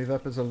hold. Let's move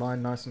up as a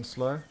line, nice and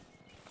slow.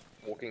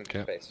 Walking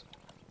Okay. pace.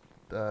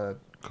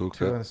 Cool.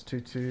 2 1's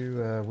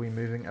 2-2. We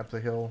moving up the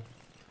hill.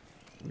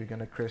 We're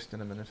gonna crest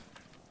in a minute.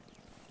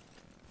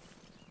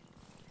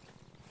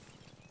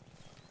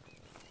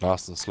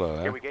 Nice and slow,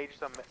 Okay, eh? we gauged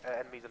some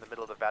enemies in the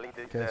middle of the valley.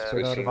 Okay,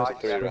 spread out a bit.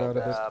 Spread out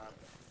a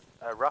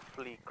bit.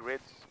 Roughly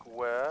grid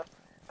square,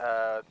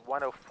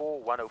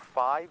 104,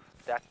 105.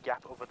 That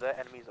gap over there,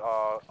 enemies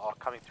are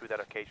coming through that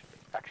occasionally.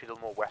 Actually, a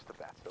little more west of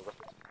that. So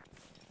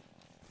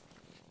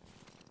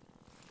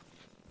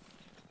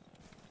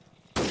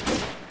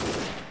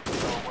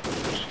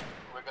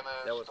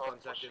There was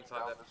contact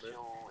inside that bridge.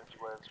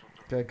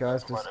 Okay,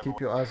 guys, just keep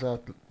your eyes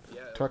out.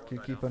 Yeah, Truck, you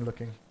keep on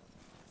looking.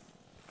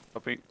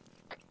 Copy.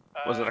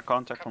 Was it a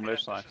contact from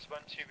left side?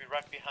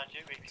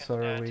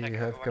 Sorry, we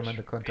have come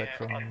under contact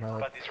from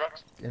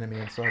enemy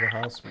inside the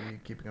house. We're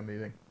keeping on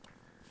moving.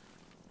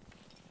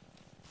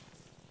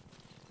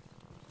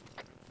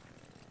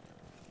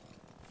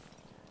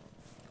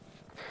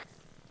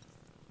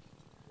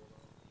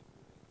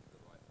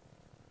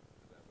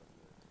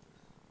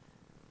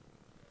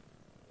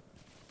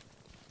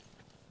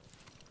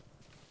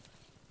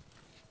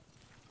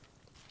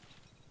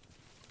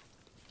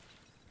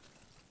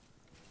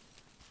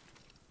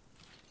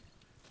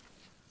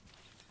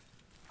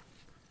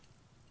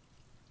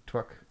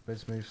 Truck,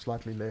 let's move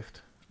slightly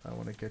left. I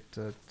want to get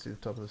to the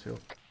top of this hill.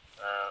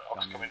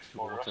 Ox coming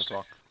for Rust.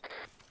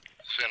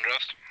 Send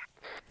Rust.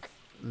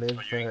 Lev,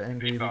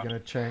 Angry, we're going to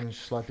change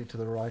slightly to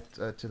the right,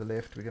 to the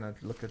left. We're going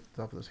to look at the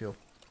top of this hill.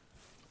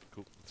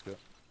 Cool, let's go.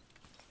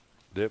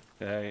 Dip.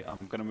 Okay,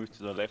 I'm gonna move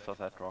to the left of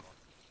that rock.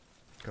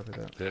 Copy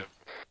that. Dip.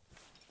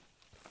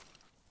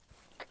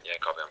 Yeah,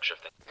 copy, I'm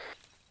shifting.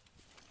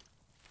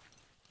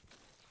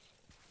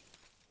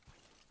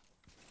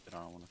 I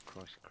don't want to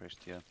crest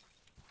here.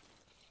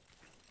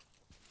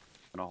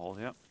 Gonna hold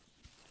here.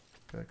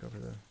 Okay, copy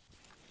that.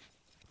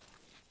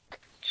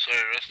 So,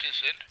 Rust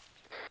is in?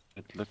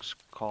 It looks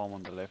calm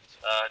on the left.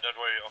 Don't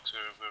worry, Ox,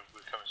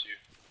 we're coming to you.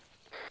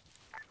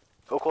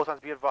 Go call signs,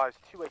 be advised,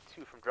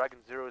 282 from Dragon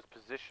Zero's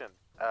position.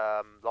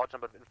 Large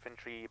number of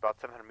infantry about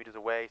 700 meters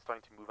away,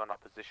 starting to move on our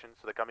position.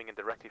 So they're coming in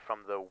directly from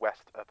the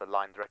west of the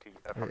line, directly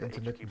from the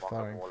intermittent HQ marker,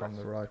 firing more or from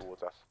less, the right.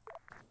 towards us.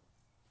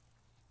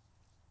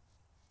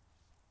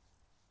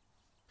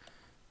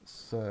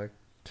 So,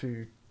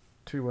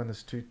 2-1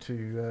 is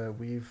 2-2.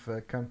 We've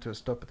come to a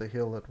stop at the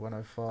hill at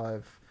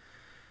 105.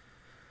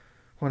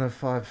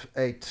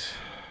 105.8.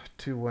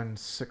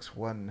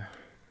 2161.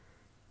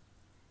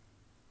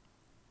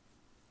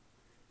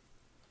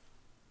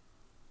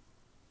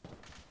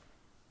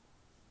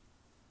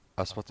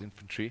 I spot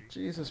infantry.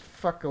 Jesus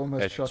fuck,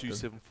 almost at shot them.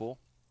 274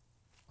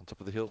 on top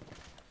of the hill.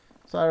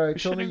 Sorry,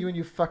 tell me when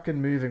you're fucking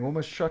moving.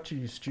 Almost shot you,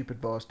 you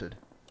stupid bastard.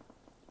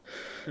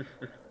 Who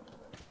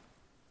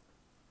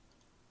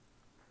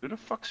the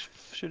fuck's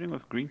shooting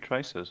with green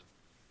traces?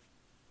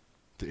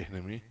 The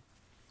enemy.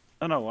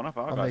 Oh no, one of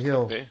our On guys the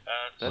hill. took there.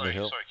 Sorry,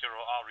 Kirill,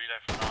 I'll relay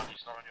from now.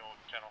 He's not on your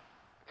channel.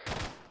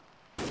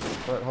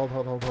 Right, hold.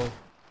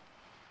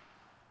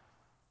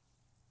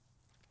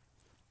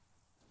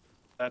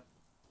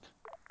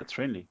 That's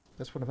friendly.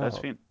 That's what That's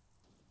about. Finn.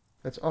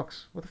 That's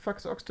Ox. What the fuck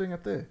is Ox doing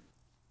up there?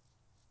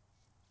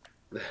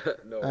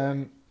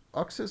 No.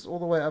 Ox is all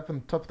the way up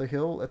on top of the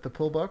hill at the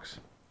pillbox.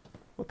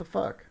 What the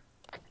fuck?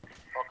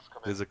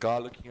 There's a guy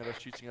looking at us,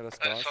 shooting at us,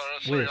 guys.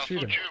 Where?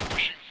 Shoot him. Yeah,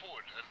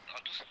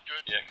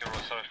 Kirill,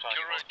 sorry,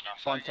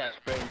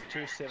 Contact bearing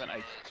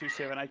 278.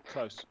 278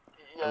 close.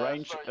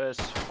 Range is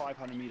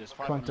 500 meters.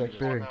 500 Contact meters.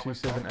 bearing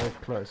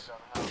 278 close.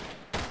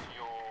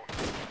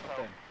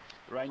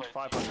 Range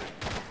 500.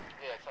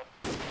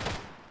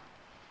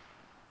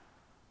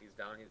 He's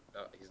down, he's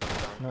not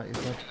down. No,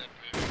 he's not.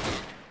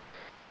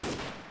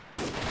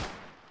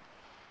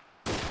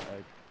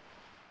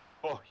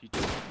 Oh, he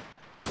just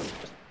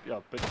yeah,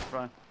 bit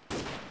front.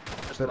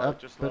 Just Bit low, up,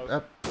 just bit low.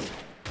 up.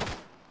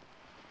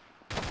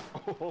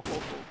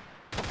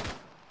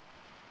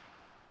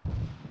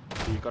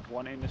 You got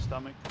one in the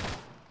stomach.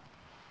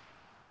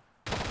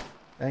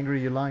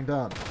 Angry, you're lying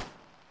down.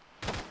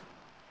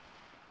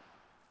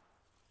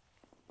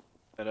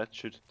 Yeah, that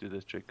should do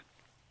the trick.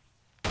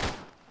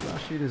 Now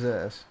shoot his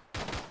ass.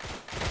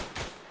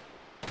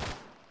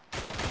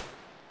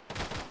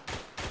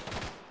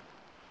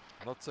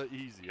 Not so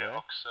easy, eh?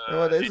 Ox,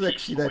 Oh, it is east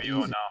actually from that where you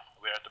are easy. now.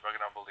 We're at the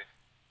Bergenau building.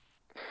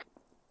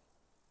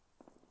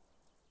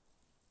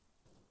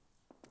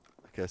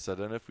 Okay, so I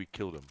don't know if we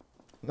killed him.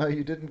 No,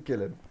 you didn't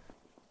kill him.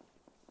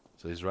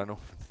 So he's run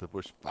off into the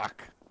bush.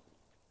 Fuck!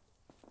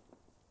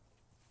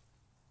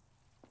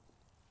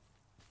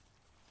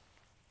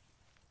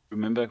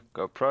 Remember,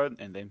 go prone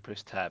and then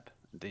press tab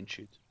and then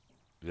shoot.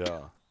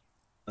 Yeah.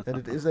 And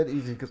it is that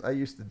easy because I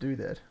used to do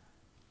that.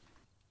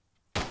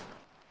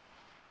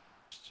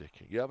 Just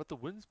checking. Yeah, but the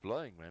wind's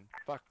blowing, man.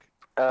 Fuck.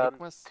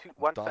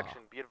 One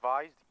section, be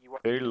advised, you are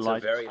Very It's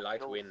light. a very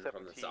light wind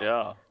from the south.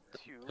 Yeah.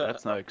 Two,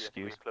 That's no roughly,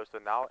 excuse. Close to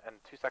now, and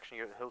two section,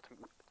 you're hill to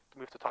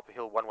move to top of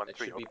hill It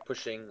 113. should be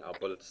pushing our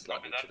bullets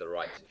slightly to the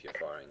right if you're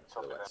firing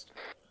to the west.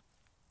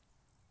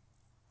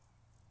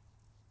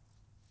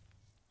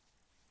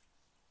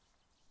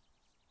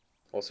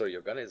 Also,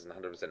 your gun isn't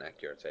 100%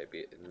 accurate, so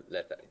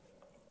let that,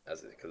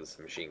 because it's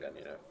a machine gun,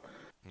 you know.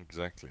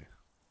 Exactly.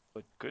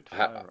 But good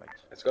fire rate.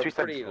 It's got 3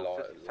 pretty central,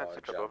 large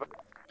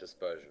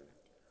dispersion.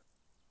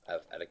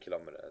 At a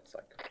kilometer, it's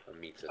like a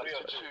meter. 302,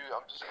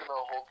 I'm just gonna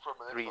hold for a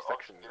minute. 3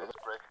 sections. Get his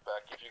break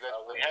back. If you guys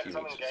We had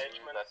some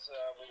engagements.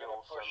 We're going to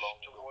push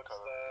towards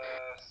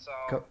the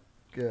south.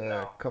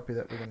 Copy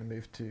that. We're going to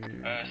move to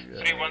 3-1,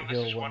 this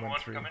hill is 1-1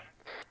 113. coming.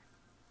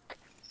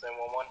 Same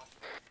 1-1.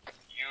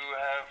 You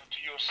have to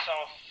your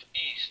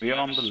southeast. We are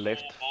you have on a the small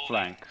left building,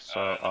 flank,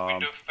 so the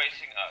window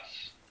facing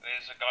us.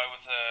 There's a guy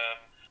with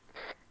a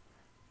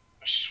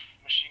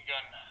machine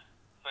gun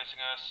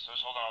facing us. So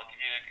hold on, I'll give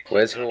you.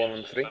 Where's hill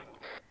 113?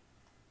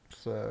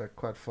 It's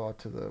quite far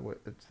to the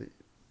it's the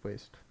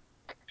west.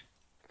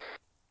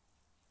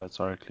 That's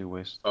directly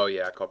west. Oh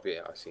yeah, copy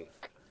it. I see.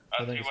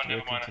 I think it's 3-1,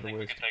 never directly mind. I to the think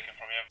we west. can take it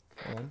from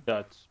here. Yeah,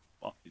 it's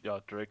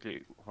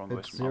directly from the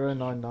It's west. Mark.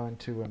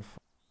 099214.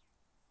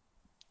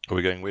 Are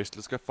we going west?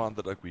 Let's go find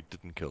that we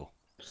didn't kill.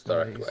 It's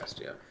direct west,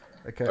 yeah.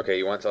 Okay. Okay,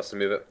 you want us to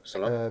move it so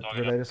long?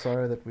 Relay to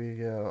Sire that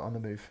we are on the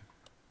move.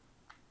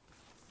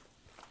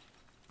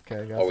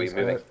 Okay, guys. Are we let's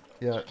moving? Go.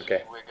 Yeah.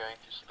 Okay. We're going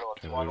to start.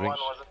 Okay, 1-1 moving.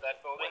 was it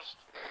that building?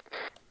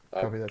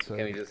 Copy that, sir.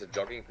 Can we just a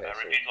jogging pace?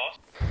 Repeat last.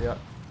 Yeah.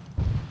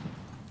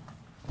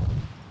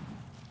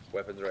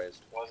 Weapons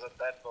raised. Was it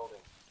that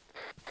building?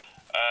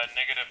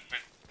 Negative.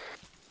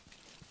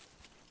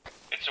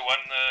 It's a one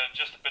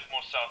just a bit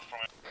more south from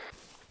it.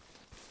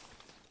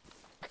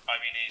 I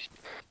mean east.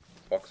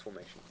 Box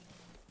formation.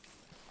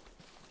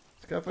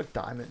 Let's go for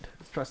diamond.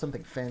 Let's try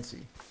something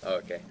fancy. Oh,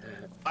 okay.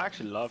 I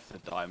actually love the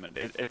diamond.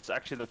 It's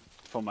actually the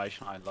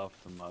formation I love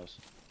the most.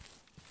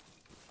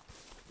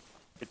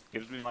 It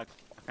gives me like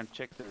I can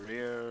check the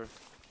rear,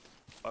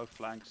 both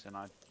flanks, and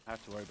I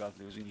have to worry about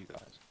losing you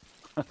guys.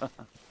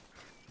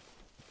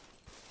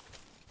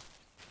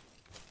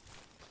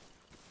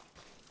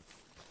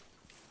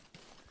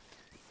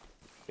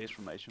 Best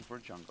formation for a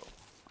jungle,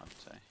 I would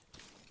say.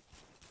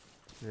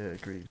 Yeah,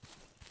 agreed.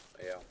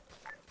 Yeah.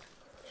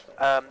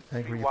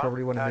 Angry, you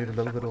probably want to move a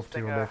little bit off to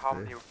your left How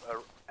there. many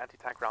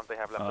anti-tank rounds they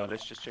have left?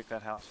 Let's just check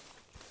that house.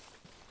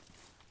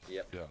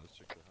 Yep. Yeah, let's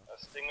check that out.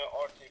 A Stinger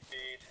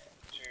RTP'd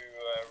to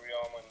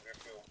rearm and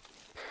refuel.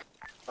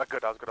 Oh,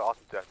 good. I was going to ask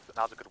them to do that.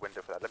 Now's a good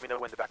window for that. Let me know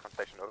when they're back on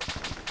station. Over.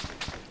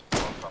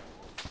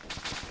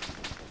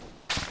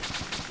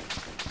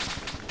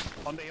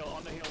 On the hill,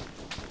 on the hill.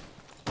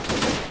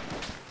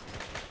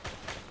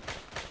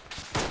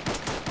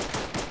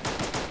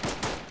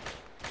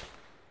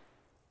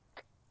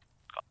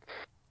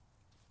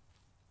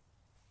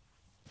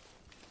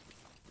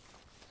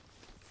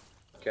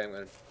 Okay, I'm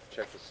gonna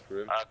check this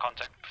room.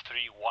 Contact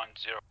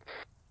 310.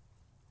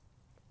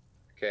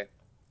 Okay.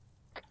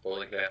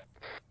 Holding clear.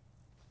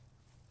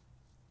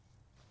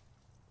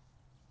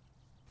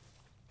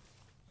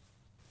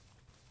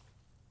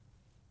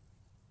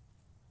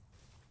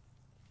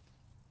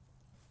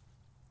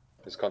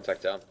 There's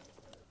contact down.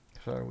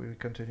 So we're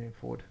continuing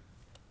forward.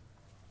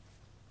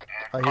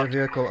 I hear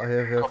vehicle, I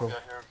hear vehicle. Copy,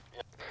 I hear,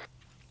 yeah.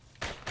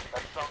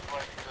 That sounds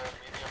like the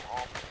medium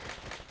arm.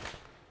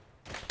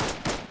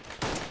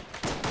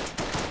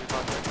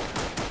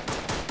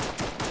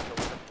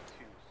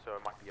 So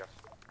it might be us.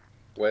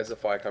 Where's the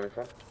fire coming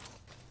from?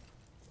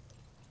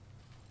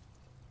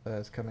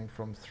 It's coming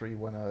from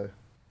 310.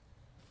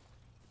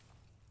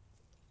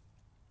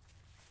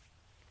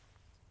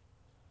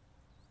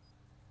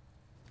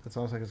 It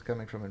sounds like it's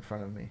coming from in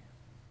front of me.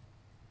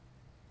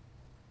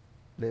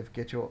 Lev,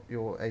 get your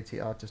AT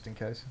out just in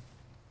case.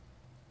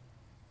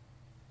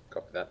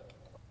 Copy that.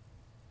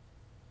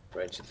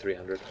 Range at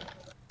 300.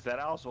 Is that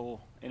ours or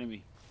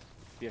enemy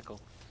vehicle?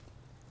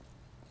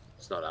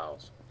 It's not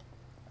ours.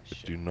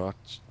 Do not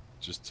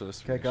just tell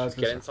us. Okay, guys,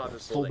 Get listen. inside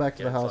this Fall building. back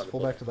to Get the house. inside the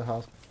Fall back to the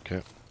house.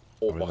 Okay.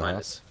 Or I'm in the behind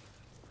house. us.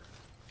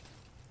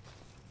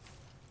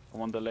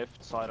 I'm on the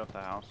left side of the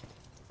house.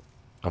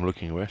 I'm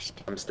looking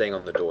west. I'm staying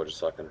on the door just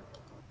so I can.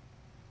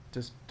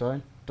 Just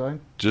don't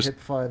Just- hit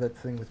fire that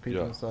thing with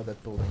people Yeah. inside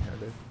that building,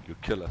 Lev. You'll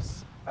kill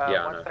us. Yeah,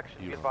 I one know. section,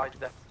 be You advised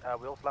that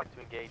we also like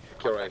to engage.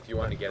 Kira, if you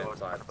want to get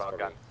contact inside, in front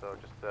of our it's guns, so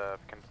just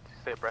can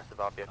stay abreast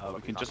of our vehicle.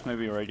 We can just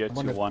maybe radio I'm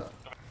on to the- 1.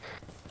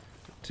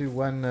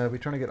 2-1, we're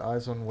trying to get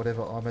eyes on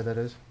whatever armor that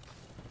is.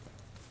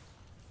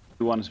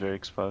 2-1 is very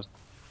exposed.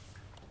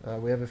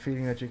 We have a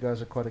feeling that you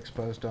guys are quite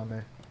exposed down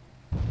there.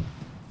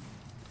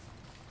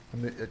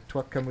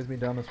 Twat, come with me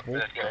down this wall.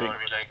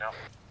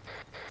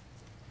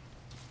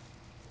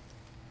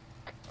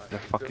 The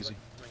fuck is he?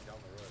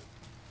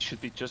 Should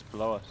be just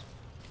below us.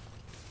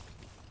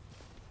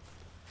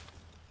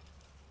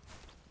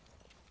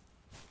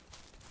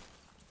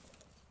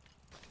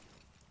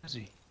 Is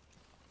he? Is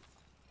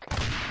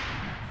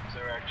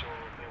there actual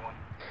anyone?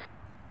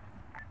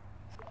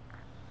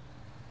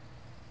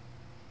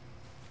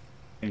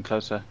 In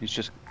closer. He's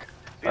just.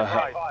 Be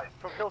advised,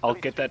 from hill I'll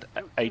 32, get that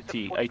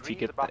 80. 80 degrees,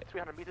 get about that.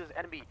 300 meters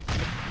enemy.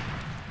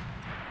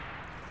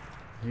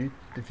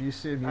 If you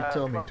see him, you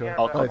tell me. yeah,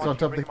 Oh, it's on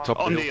top of the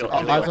hill.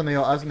 Eyes on the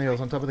hill. Eyes on the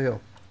hills. On top of the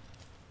hill.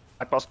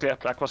 Back was clear.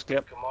 Back was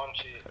clear.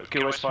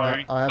 Okay, was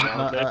firing. I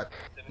haven't.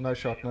 No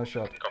shot. No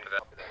shot. Copy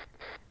that.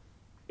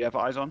 You have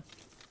eyes on?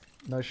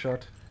 No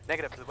shot.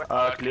 Negative to the west.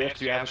 Clear.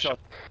 Do you have a shot?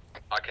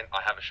 I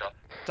have a shot.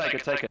 Take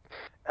it.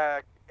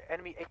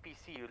 Enemy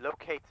APC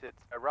located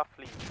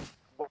roughly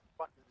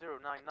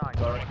 1099.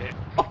 Directly.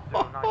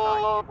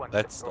 099.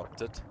 That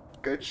stopped it.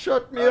 Good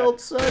shot, me old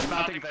son.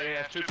 Mounting, they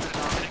have troops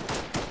dismounting.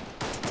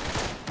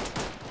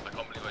 I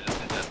can't believe I just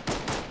did that.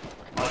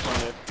 Nice one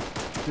there.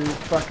 Dude,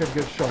 fucking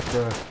good shot,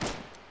 bro.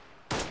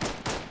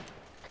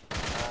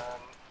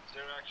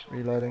 Zero actual.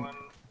 Reloading. One,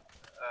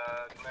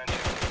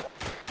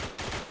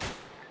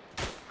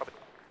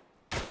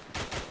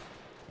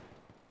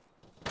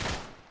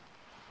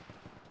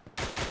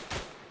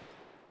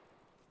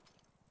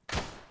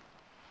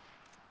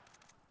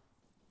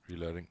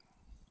 Reloading.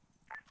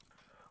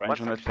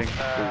 Range on that thing.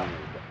 Guys,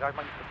 you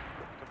can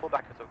pull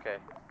back, it's okay.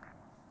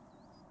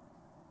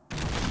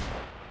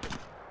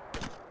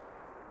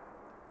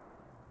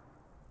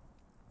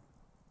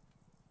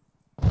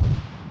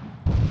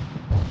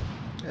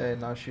 Hey,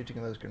 nice shooting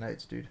of those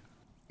grenades, dude.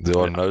 There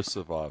are no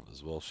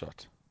survivors. Well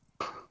shot.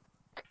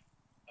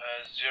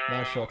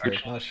 Nice shot,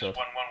 mate. Nice shot.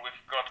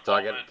 Do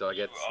I get now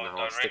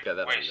a sticker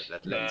that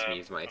lets me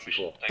use my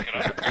 84?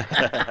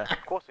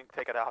 Of course we can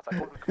take it out. I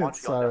thought we could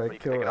Sorry,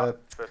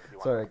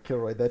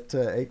 Kilroy. That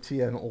AT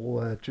and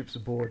all troops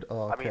aboard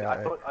are I mean,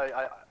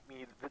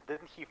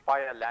 didn't he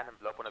fire land and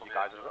blow up one of you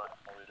guys? It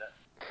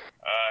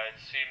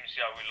seems,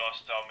 yeah, we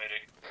lost our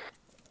medic.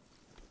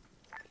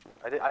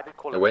 I did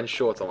call it went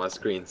short on my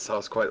screen, so I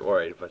was quite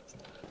worried, but...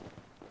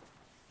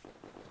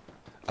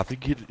 I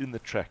think he hit it in the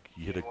track.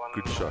 He hit a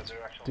good shot.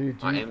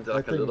 Dude, I aimed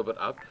like a little bit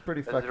up.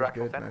 Pretty fucking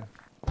good, man.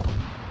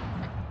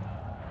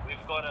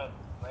 We've got a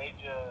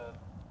major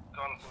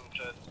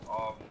concentrate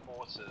of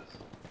forces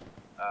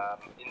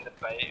in the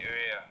Bay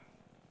Area.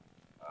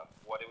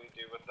 What do we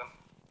do with them?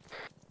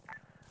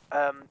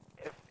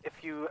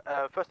 If you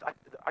first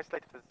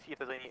isolate to see if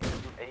there's any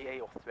AA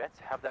or threats,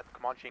 have that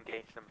Comanche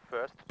engage them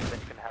first, then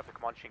you can have the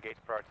Comanche engage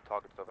prior to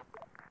targets of them.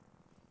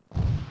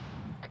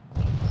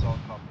 Assault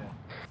copy.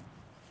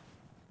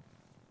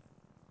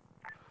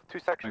 2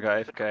 seconds.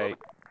 Okay, FK.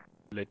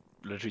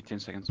 Literally 10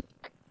 seconds.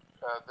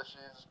 This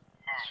is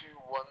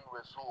 2-1,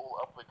 we're still all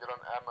up, we're good on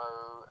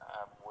ammo,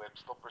 we're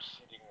still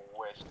proceeding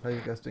west. How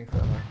you guys doing for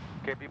ammo?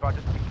 Okay, Beaver,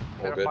 just to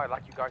clarify, I'd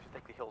like you guys to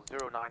take the hill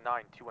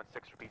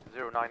 099-216, repeat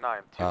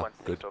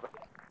 099-216, good. over.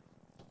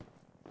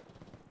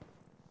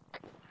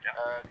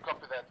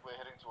 Copy that, we're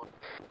heading toward...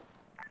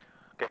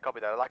 Okay, copy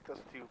that. I'd like us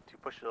to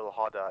push a little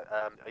harder.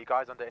 Are you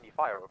guys under any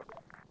fire, over?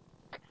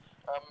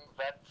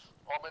 That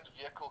armored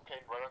vehicle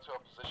came right onto our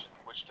position,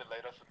 which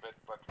delayed us a bit,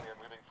 but we are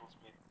moving full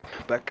speed.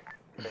 Back.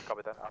 Okay,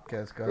 copy that.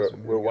 Okay, guys,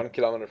 we're 1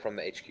 kilometer from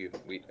the HQ.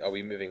 Are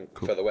we moving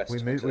further west?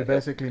 We're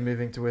basically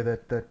moving to where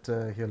that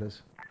hill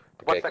is.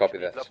 Okay, copy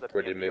that.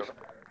 Ready to move.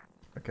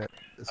 Okay,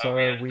 so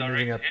are we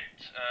moving up?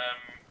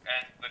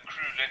 And the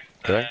crew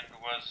left and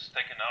was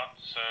taken out,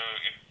 so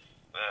if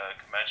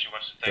Comanche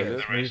wants to take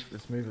the rest...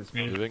 Let's move.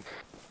 Moving.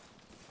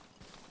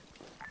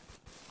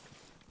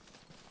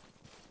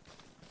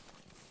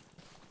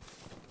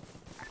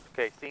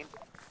 Okay, scene.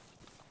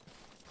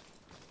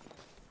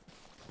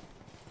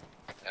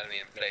 Enemy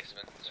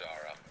emplacement to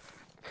our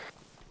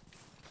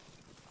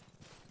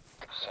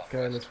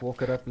Okay, let's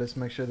walk it up. Let's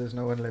make sure there's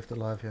no one left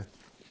alive here.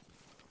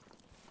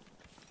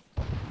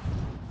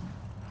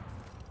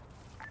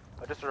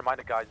 Just a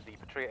reminder, guys, the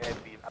Betrayer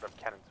AFV is out of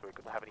cannon, so we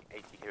couldn't have any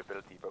AT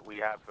capability, but we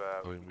have,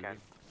 we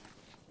can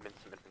min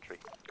some infantry.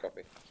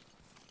 Copy.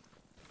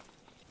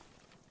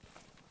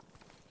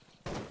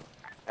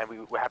 And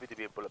we're happy to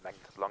be a bullet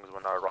magnet as long as we're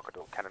not a rocket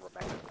or cannon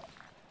magnet.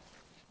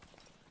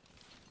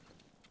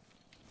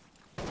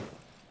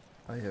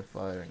 I hear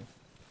firing.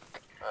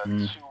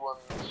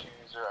 2120.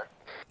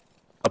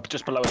 Up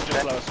just below us, just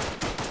below us.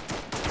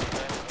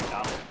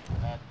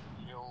 At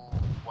hill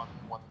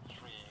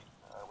 113,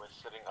 we're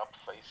sitting up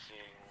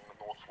facing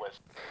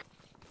northwest.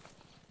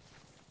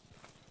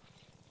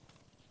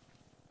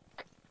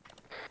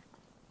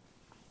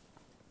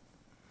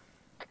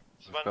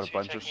 We've got a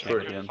bunch of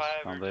civilians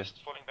down there.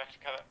 Falling back to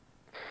cover.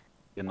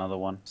 Another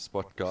one.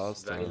 Spot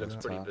guys. He looks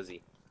pretty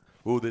busy.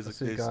 Oh, there's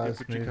guys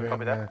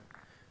moving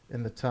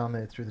in the town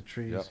there through the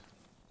trees. Yep.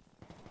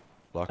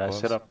 Likewise.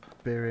 Set up.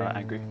 Bearing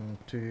angry.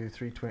 to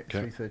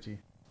 330.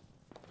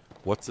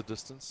 What's the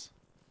distance?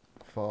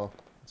 Far.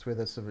 That's where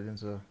the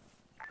civilians are.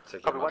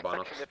 Copy one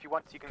section, if you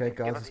want, you can okay,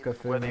 guys, give let's us go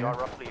where they further. are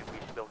roughly, and we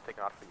should be able to take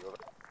them out for you.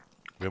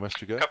 Where must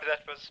you go? Copy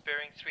that, was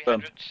bearing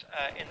 300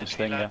 in the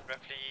tree line, yeah.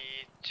 roughly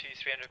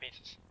 200-300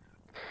 meters.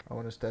 I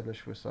want to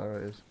establish where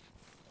Sarah is.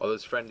 Oh,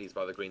 there's friendlies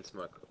by the green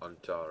smoke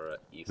onto our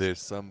east.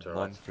 There's some to our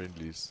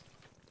non-friendlies.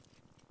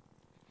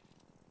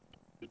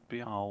 Should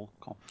be, I'll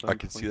confirm. I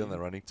can see them, they're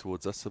running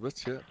towards us a bit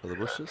here, by the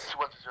bushes.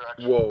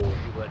 Whoa,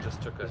 people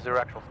just took an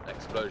actual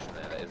explosion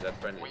there. Is that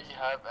friendly? We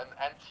have an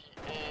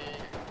anti-air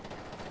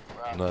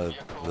No,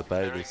 vehicle the bay,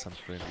 bearing there's some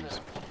friendlies.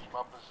 270 from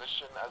our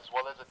position, as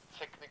well as a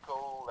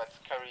technical that's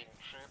carrying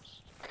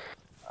troops.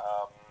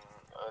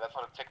 That's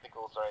not a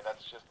technical, sorry,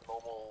 that's just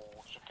normal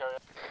troop carrier.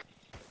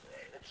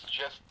 It's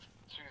just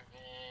to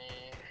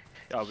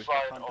the Yeah, we've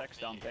side got of contacts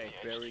the down there,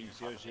 bearing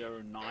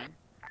 009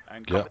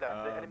 and Yeah.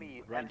 The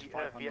enemy range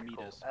 500 vehicle.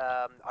 meters.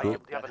 Are you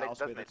able to have That a house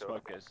where that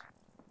smoke is.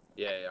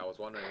 Yeah, I was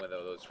wondering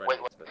whether those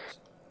friendlies, but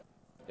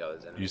yeah,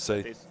 there's enemies. You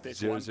say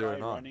There's one guy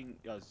 009. running,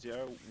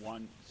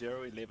 011,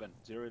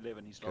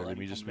 011, he's Okay, running let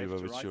me just from move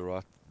left over to to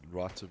right.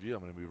 your right of you.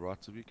 I'm going to move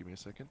right of you. Give me a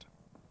second.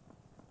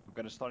 We're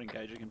going to start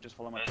engaging him, just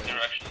follow my Zero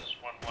trails. action is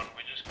 1-1. We're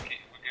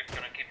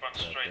going to keep on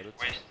straight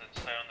west and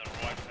stay on the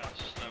right hand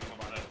slope of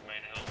that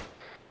main hill.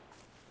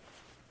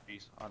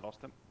 Jeez, I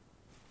lost him.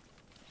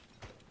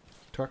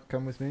 Truck,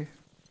 come with me.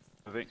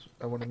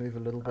 I want to move a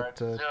little bit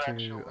to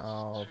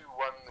our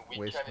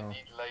west now.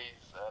 Indeed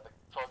lays, the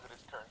target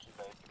is currently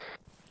laid.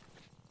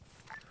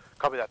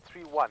 Copy that.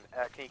 3-1.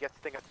 Can you get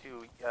Stinger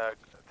to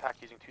attack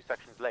using 2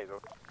 sections laser?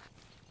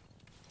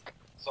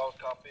 Solid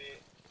copy.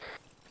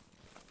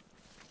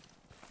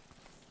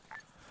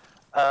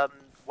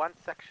 One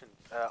section.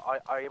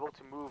 Are you able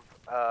to move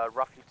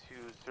roughly to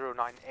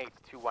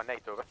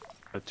 098-218 over?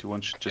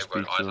 2-1 should just Yeah, be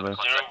we've got to eyes the on left.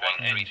 contact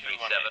bearing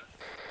 337.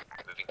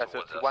 Moving That's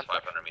towards a us, 2-1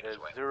 500 meters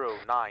away.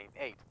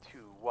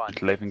 098-218.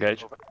 Just left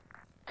engage. Over.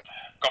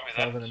 Copy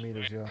that. 500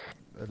 meters, yeah.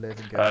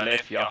 11 gauge.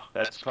 Left, yeah,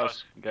 that's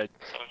close. Engage.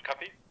 Solid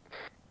copy.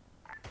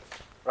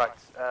 Right.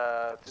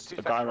 The It's 2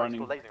 the sections guy are running.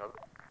 still lasing over.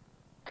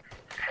 If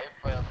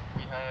we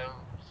have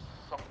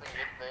something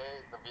in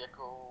there, the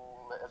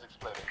vehicle has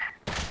exploded.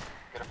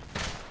 Get a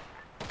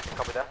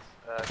Copy that.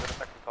 Good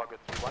effect on target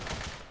 3-1.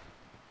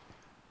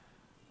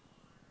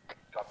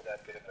 Copy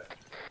that, good effect.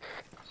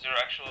 Zero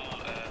actual,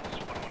 this is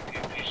 1-1. Can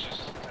you please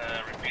just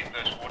repeat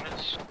those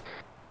coordinates?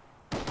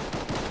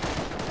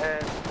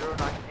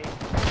 098-218.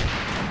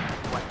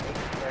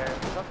 It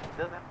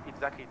doesn't have to be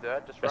exactly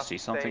there. Just I see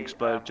something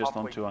explode just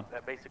on 2-1.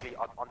 Basically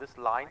on this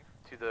line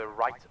to the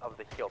right of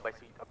the hill.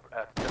 Basically,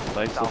 just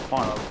They still south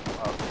fine. of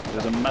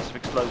There's a massive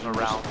explosion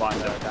around behind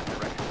that there.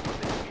 direction for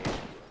the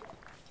aviation.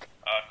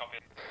 Copy.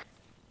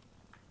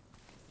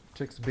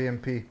 Checks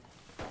BMP.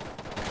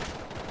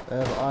 I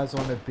have eyes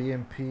on a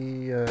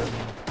BMP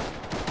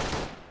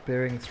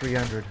bearing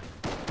 300.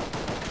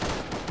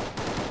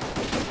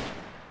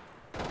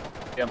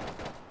 Yep.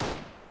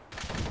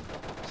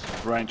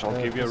 Range,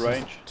 I'll give you a this is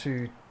range.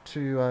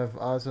 Two, I have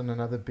eyes on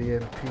another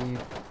BMP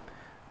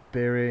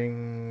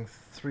bearing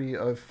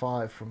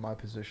 305 from my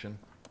position.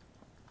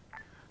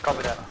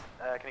 Copy that.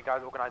 Can you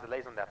guys organize a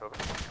laser on that? Over.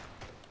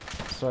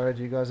 Sorry,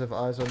 do you guys have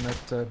eyes on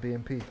that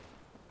BMP?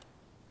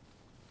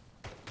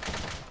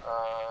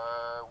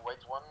 wait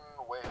one,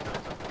 where is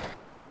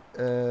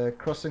it?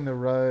 Crossing the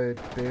road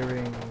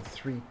bearing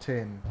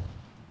 310.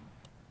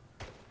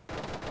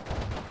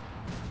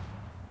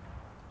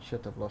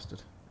 Shit, I've lost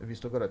it. Have you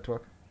still got it,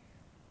 Twak?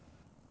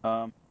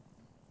 Looking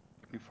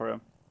for him.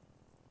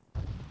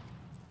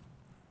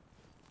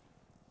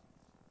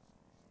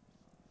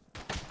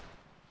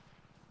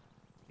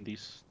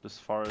 This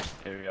forest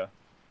area,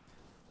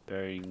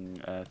 bearing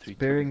 320.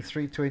 Bearing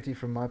 320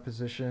 from my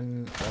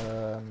position.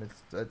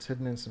 It's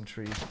hidden in some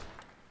trees.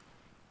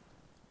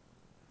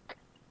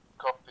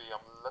 Copy,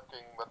 I'm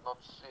looking but not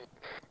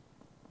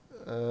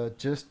seeing.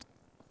 Just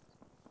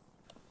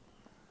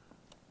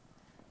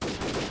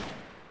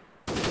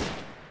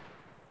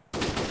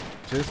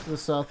to the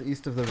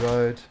southeast of the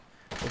road.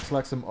 Looks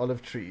like some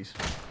olive trees.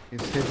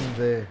 It's hidden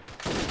there.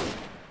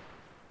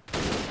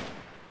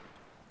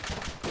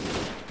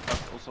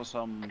 Also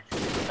some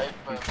I've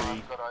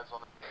infantry. got eyes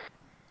on it.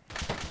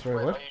 Sorry,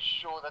 Wait, what? are you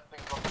sure that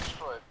thing's not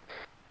destroyed?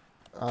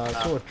 I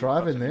saw it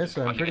drive in there,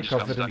 so I'm pretty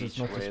confident it's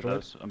not Where destroyed.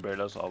 those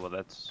umbrellas are, but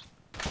that's...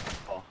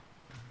 Oh.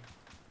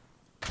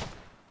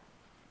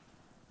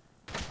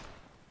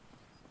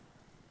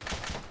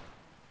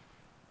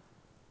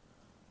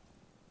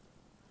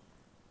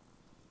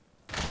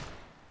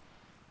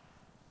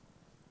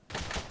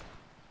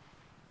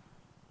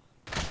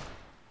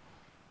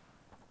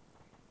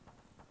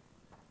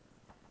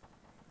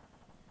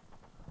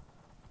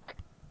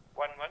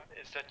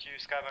 Is that you,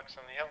 Skybox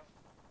on the hill?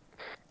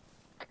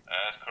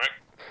 Correct.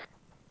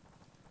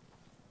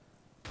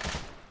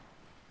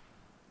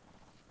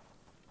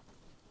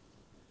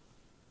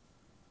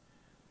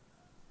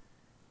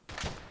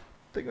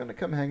 They're gonna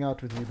come hang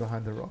out with you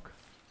behind the rock.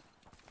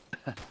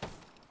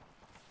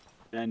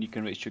 And you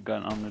can reach your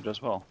gun on it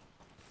as well.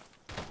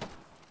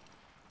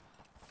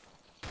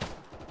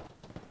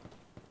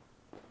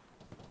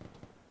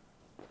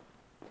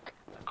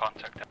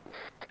 Contact him.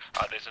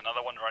 There's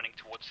another one running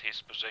towards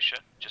his position.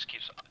 Just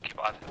keep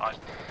eyes.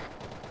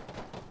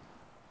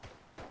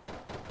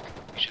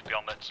 He should be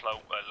on that low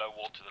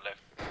wall to the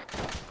left.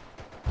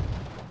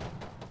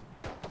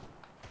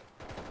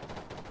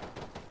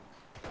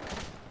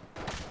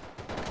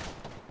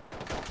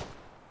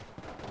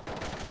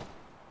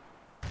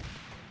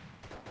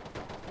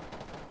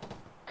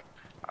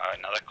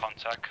 Another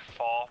contact,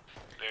 far,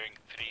 bearing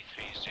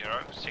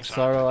 330, 600.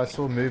 Saro, I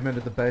saw movement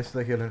at the base of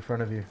the hill in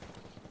front of you.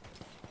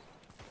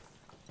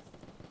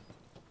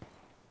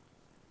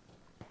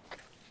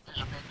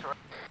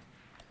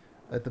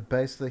 At the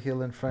base of the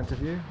hill in front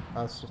of you,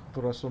 I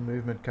thought I saw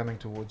movement coming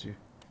towards you.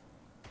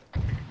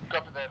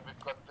 Copy that, we've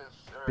got this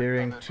area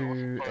Bearing covered,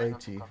 we're also following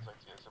up 280.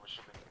 contacts here, so we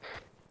should be...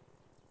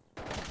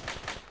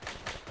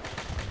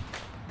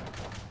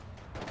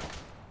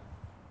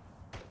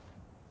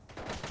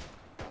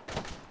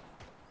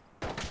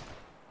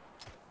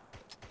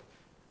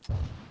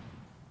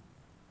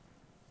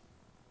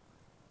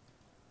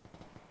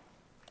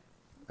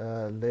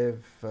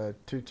 Lev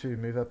 2-2,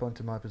 move up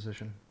onto my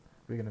position.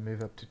 We're going to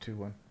move up to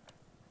 2-1.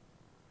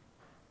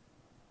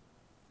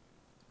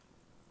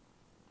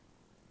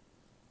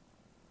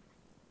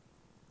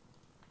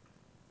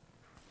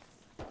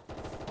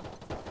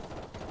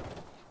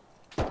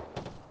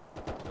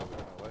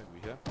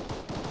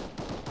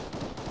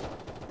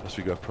 Unless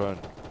we go prone.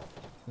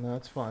 No,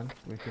 it's fine.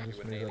 We can You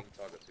just were move up. nailing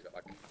targets. We got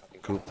like I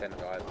think Cool. 10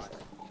 guys.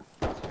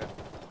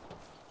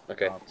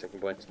 Okay,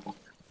 second point.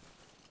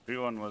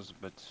 Everyone was a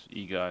bit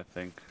eager, I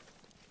think.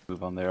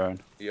 Move on their own.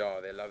 Yeah,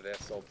 they love their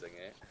solving,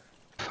 eh?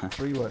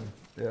 3-1,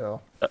 yeah.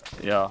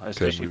 Yeah,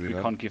 especially if we moving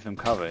on. can't give them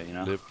cover, you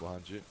know. Live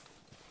behind you.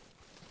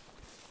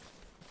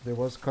 There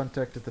was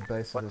contact at the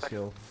base of this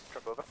hill.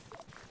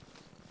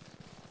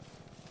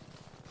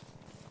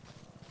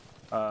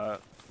 Where are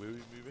we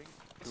moving?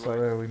 Sorry,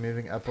 are we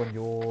moving up on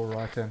your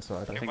right hand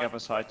side? I think upper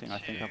sighting, I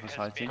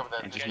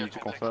just need to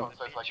confirm.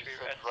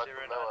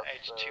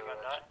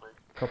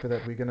 Copy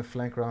that, we're going to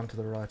flank round to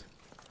the right.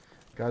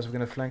 Guys, we're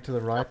going to flank to the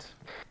right.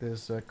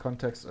 There's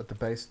contacts at the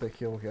base of the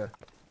hill here.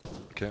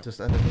 Okay. Just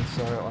underneath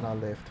Sarah on our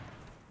left.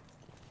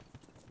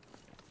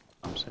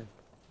 I'm safe.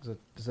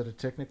 Is it a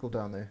technical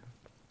down there?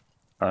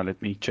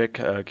 Let me check,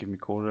 give me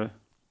coordinates.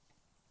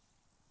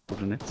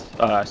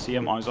 I see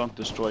him, eyes on,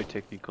 destroy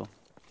technical.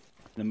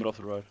 In the middle of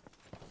the road.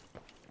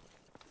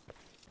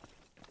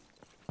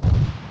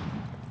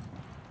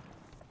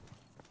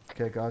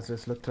 Okay guys,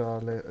 let's look to our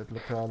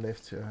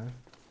left here, huh?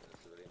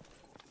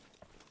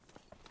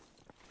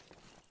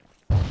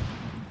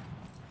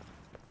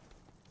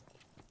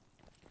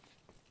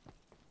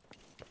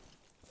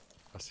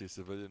 I see a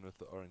civilian with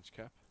the orange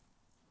cap.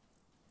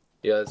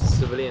 Yeah, there's a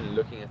civilian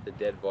looking at the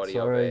dead body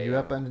of Sorry, a... you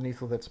up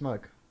underneath all that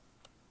smoke?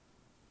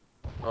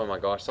 Oh my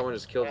gosh, someone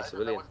just killed a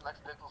civilian.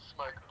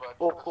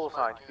 All call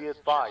signs, be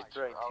advised,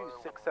 bearing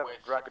 267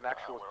 Dragon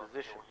actual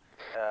position.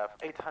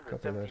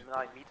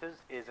 879 meters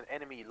is an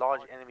enemy,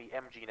 large enemy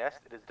MG nest.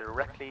 It is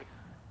directly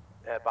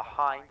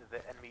behind the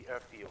enemy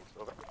airfields.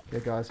 Over. Yeah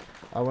guys,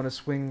 I want to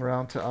swing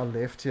round to our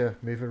left here,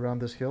 move around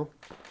this hill.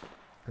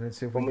 And then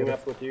see if we can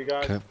up with you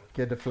guys.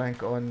 get a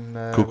flank on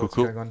what's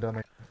Cool. going on down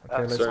there.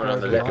 Okay, let's Sorry, go on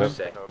the the left line. of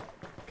set.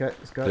 Okay,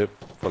 let's go. Yep,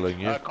 following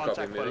you.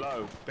 Contact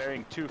below,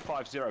 bearing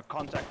 250,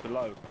 contact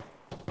below.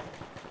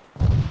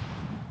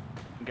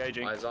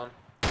 Engaging. Eyes on.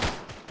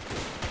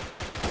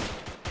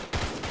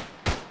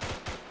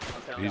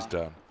 He's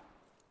down.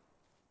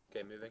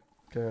 Okay, moving.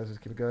 Okay guys,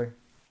 just keep it going.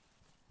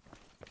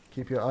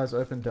 Keep your eyes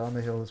open down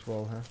the hill as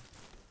well, huh?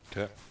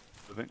 Okay.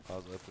 Moving.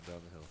 Eyes open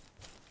down the hill.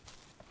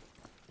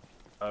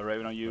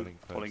 Raven, are you Running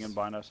falling in post.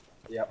 behind us?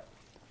 Yep.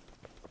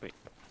 Copy.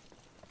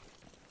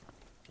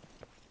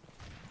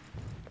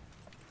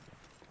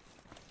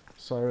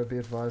 Sarah, be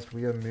advised,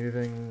 we are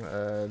moving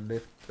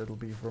left. It'll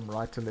be from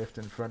right to left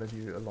in front of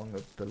you along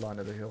the line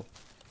of the hill.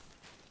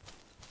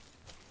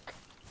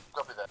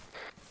 Copy that.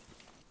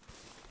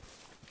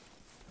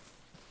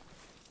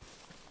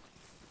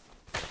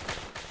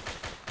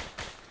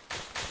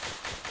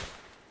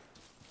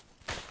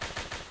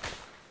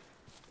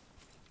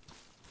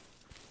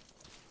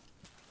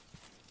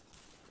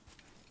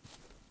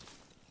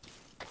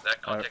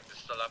 That contact is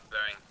still up,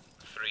 bearing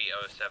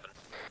 307.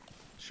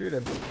 Shoot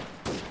him.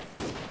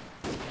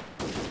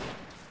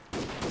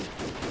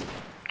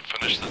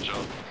 Finish the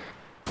job.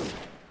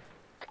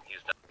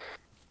 He's done.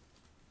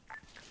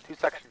 2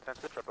 sections,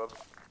 sensor trip over.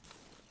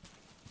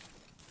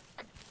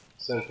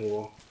 Sentry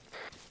one.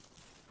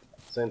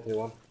 Sentry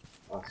one.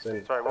 Ah,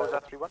 sentry. Sorry, what was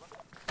that, 3-1?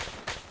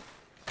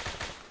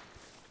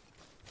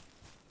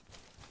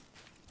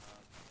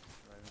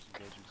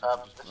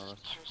 This is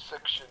 2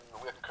 section.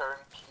 We're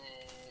currently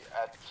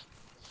at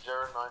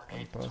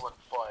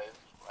 09815.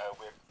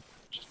 We're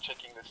just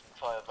checking this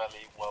entire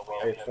valley while we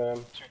Hey, have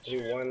firm.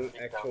 3-1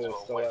 actual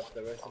still up.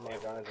 The rest of my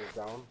guys is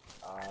down.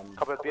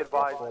 Copy, be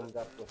advised, formed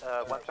up with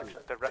 1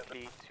 section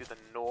directly to the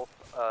north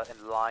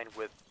in line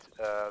with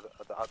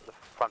the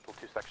frontal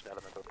 2 section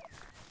element. Over.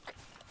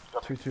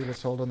 2-2,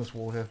 let's hold on this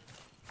wall here.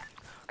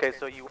 Okay,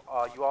 so you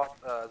are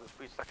the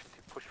 3 section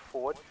to push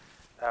forward.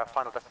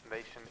 Final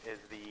destination is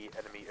the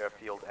enemy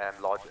airfield and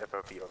large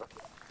FOB. Over.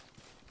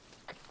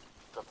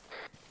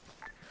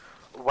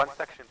 1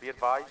 section, be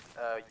advised,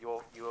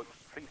 you're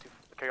free to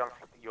carry on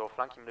your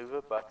flanking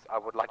maneuver, but I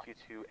would like you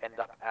to end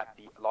up at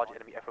the large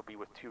enemy FOB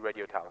with 2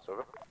 radio towers.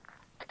 Over.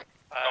 Copy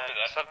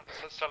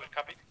that. Solid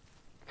copy.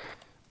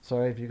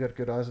 Sorry, have you got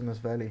good eyes in this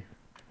valley?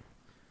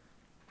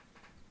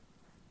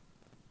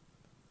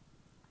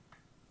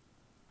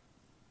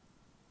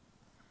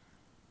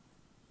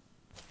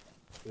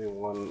 Three,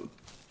 1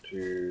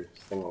 to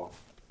single.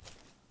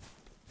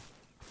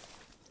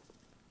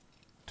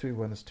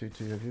 2-1 is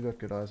 2-2. Have you got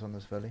good eyes on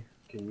this valley?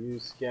 Can you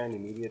scan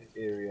immediate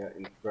area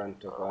in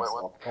front of us?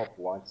 I'll pop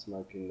white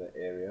smoke in the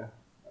area.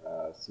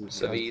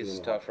 Civies,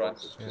 tough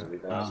fronts.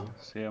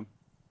 See him.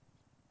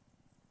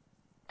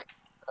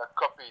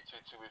 Copy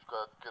 2-2, we've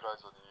got good eyes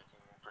on you, you can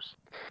proceed.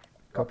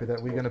 Copy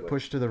that. We're going to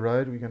push to the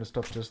road. We're going to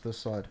stop just this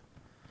side.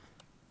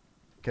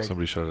 Okay.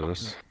 Somebody shot at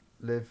us.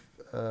 Liv,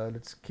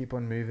 let's keep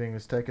on moving.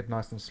 Let's take it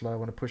nice and slow. I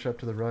want to push up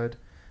to the road,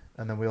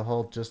 and then we'll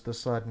hold just this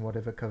side and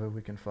whatever cover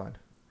we can find.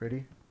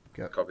 Ready?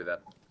 Go. Copy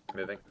that.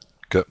 Moving.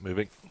 Go,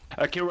 moving.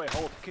 Kilroy,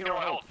 hold. Kilroy,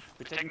 hold.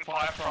 We're taking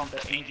fire from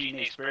the engine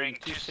is bearing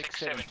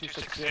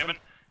 267,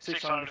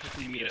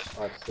 650 meters.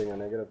 I'm seeing a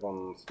negative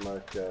on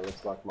smoke.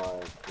 Looks like my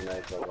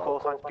grenades are Call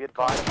signs be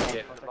advised.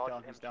 Yeah. The large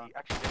MG,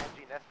 actually the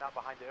MG nest now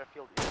behind the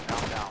airfield is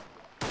now down.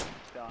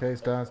 Okay,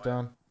 it's down, it's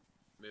down.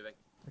 Moving.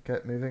 Okay,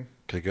 moving.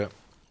 Okay, go.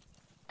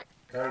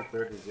 Current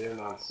bird is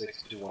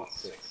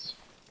 096216.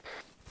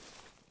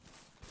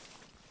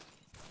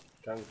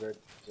 Current bird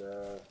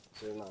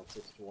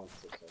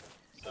 096216.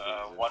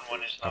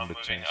 1-1 is now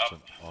moving up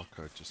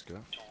Arco, just go.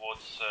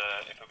 towards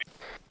FOB.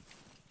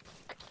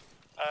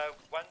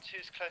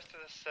 1-2 is close to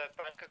this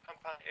bunker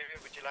compound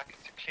area. Would you like it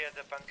to clear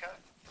the bunker?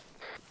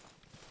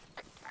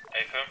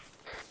 Affirm.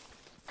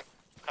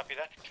 Copy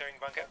that. Clearing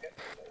bunker.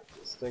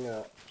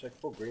 Stinger, check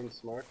for green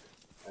smoke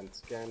and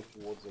scan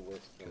towards the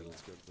west. Okay,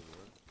 let's go to the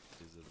road.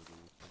 There's a little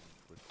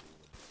football.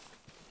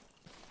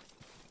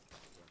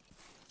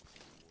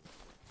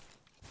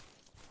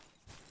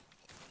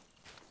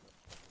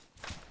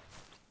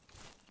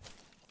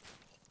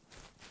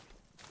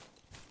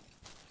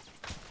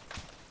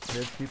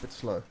 Let's keep it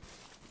slow.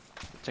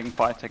 Taking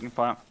fire, taking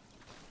fire.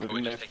 We're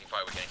Moving just left. taking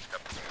fire, we're getting to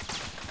cover.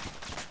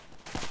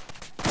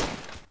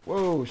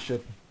 Whoa,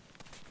 shit.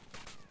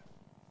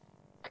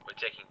 We're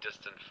taking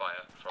distant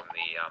fire from the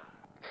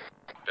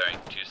bearing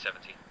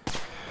 270.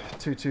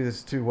 2-2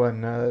 is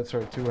 2-1.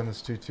 Sorry, 2-1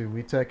 is 2-2.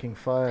 We're taking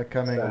fire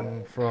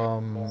coming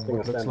from what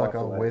looks like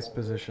our west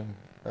position.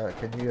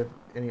 Can you have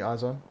any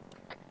eyes on?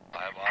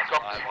 I have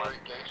We're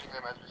engaging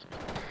them as we speak.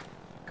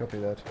 Copy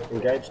that.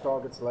 Engage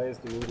targets layers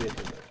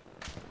immediately.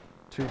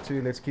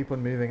 2-2, let's keep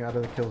on moving out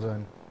of the kill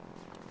zone.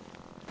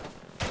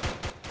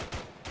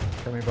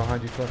 Coming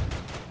behind you, Clark.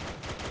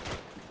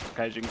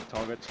 Engaging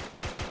targets.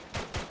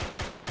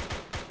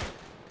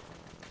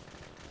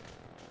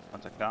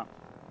 Contact down.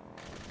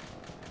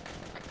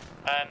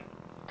 Do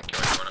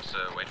you want us to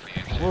wait for you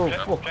to Whoa, pick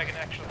up? whoa. Dragon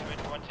actual to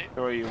 1-2.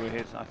 Where are you? We're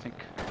hit, I think.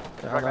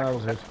 Yeah, I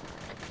was it.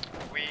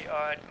 We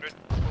are at grid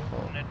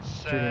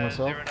coordinates Shooting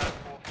myself.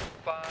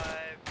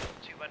 0945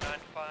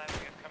 2195.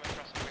 We have come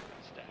across a weapon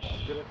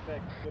stash. Good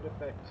effect, good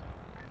effect.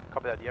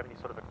 Copy that. Do you have any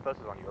sort of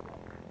explosives on you?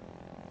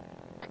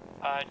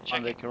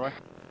 On the Kilroy.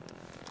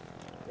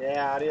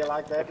 Yeah, how do you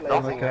like that,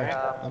 I'm ladies? okay.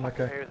 I'm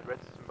okay. Here's red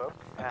smoke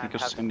I think and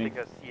you're have sending-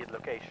 Stinger see its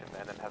location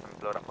and then have them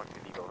blow it up once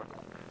you leave over.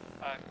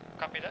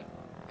 Copy that.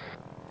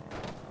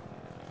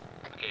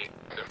 Okay,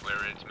 good, we're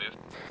ready to move.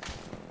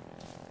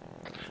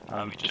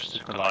 We just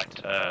took a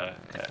light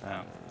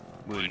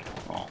wound.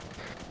 Oh,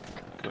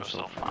 go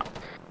so far.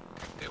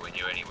 Okay, when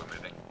you're ready, we're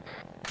moving.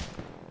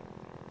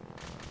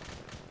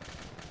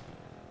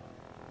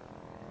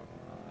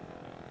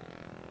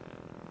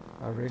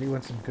 I really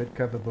want some good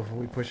cover before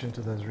we push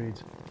into those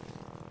reeds.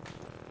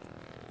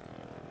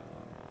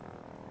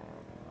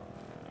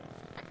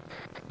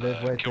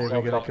 Wait, we're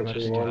gonna come up to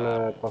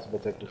you. Possible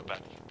technical. About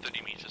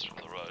 30 meters from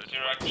the road.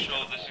 Zero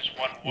actual, this is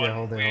 1-1. Yeah,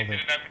 hold there, we hold there.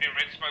 didn't have any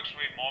red smokes,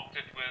 we marked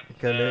it with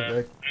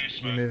Okay, blue you're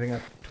smoke. moving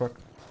up. Truck.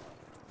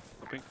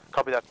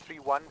 Copy that.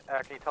 3-1.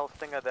 Can you tell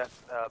Stinger that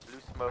blue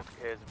smoke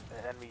is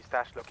enemy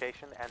stash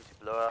location and to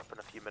blow up in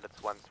a few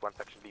minutes once one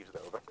section leaves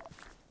it over?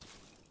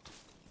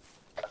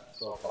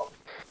 So,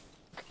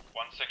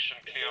 One section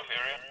clear of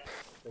area.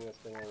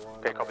 Stinger 1.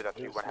 Okay, copy that.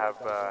 3-1.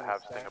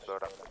 Have Stinger blow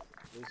it up.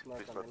 Blue smoke Blue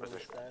on smoke enemy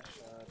position. stash.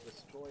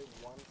 Destroyed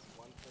once,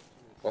 one section.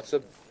 What's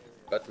the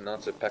button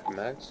on to pack of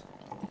mags?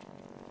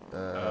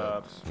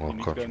 Well, You need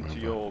to can't go into remember.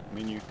 your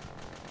menu.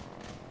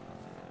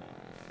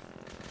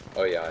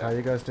 Oh yeah, How are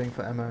you guys doing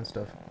for ammo and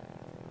stuff?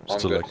 I'm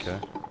Still good. okay.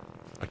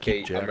 I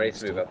Okay, keep I'm ready to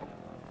jamming move up.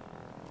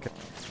 Okay.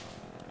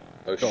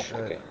 Oh Go.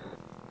 okay.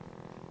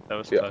 That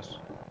was Yeah. close.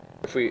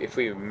 If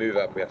we move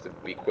up, we have to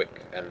be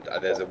quick, and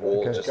there's a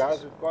wall Okay. just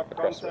Guys, we've got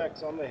across the road.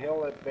 contacts on the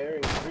hill at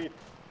bearing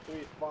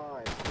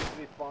 335.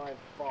 335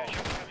 far. You're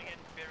coming in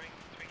bearing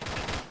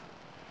 310.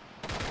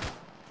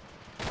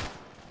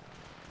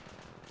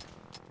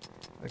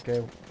 Okay,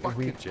 we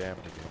Fucking jammed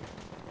again.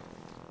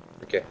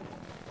 Okay,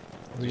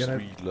 we Just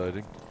gonna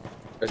reloading.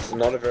 it's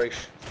not a very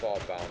far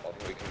bound. I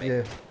think we can make yeah.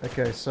 it.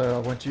 Okay, so I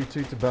want you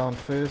two to bound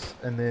first,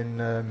 and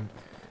then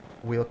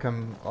we'll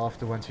come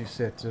after once you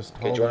set. Just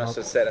Okay, hold do you want on. us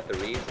to set at the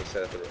reeds or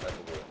set at the wall?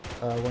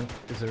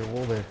 Is there a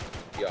wall there?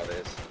 Yeah,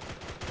 there is.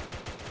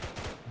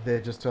 There,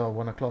 just till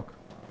 1 o'clock.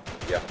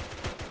 Yeah.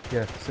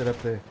 Yeah, set up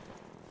there.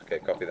 Okay,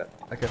 copy that.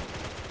 Okay. Okay,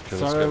 let's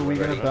So go. we're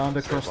gonna Ready? bound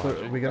Set across the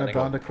behind you. Running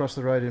on. across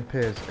the road in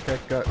pairs. Okay,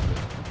 go.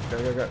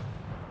 Go.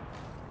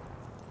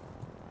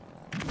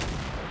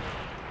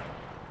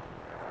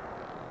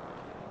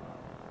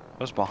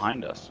 What's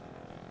behind us?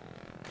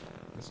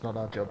 It's not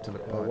our job to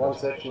look One behind it.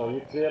 section, are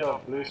you clear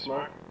of blue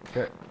smoke?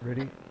 Okay,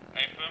 ready?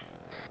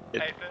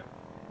 Paper.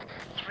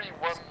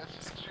 3-1,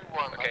 this is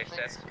 2-1. Okay, I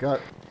think set. Go.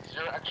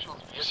 Zero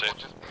Actual's vehicle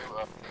just blew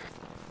up.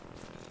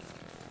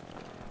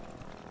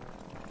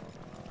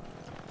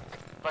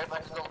 But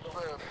I can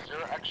confirm,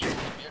 Zero Actual's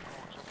vehicle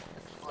just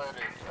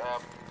exploded.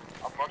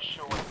 I'm not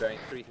sure what... Going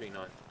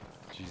 339.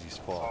 Jeez, he's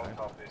far, man.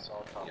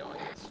 Yeah, I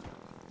guess.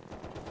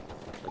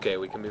 Okay,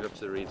 we can move up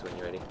to the reeds when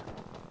you're ready.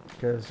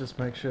 Okay, let's just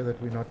make sure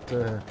that we're not...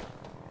 I'm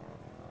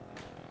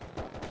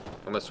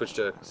gonna switch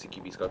to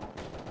CQB scope.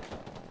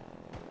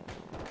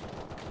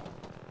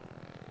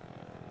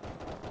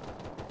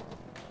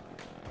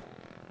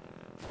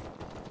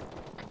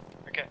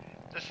 Okay,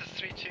 this is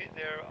 3-2.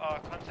 There are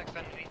contacts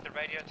underneath the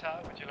radio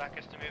tower. Would you like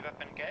us to move up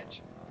and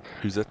engage?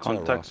 Who's that to our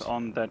Contacts right?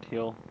 on that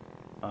hill.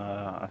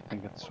 I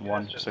think it's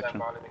one Just section. stand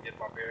by, let me get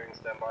my bearings,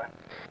 stand by.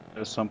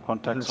 There's some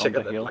contacts on Check the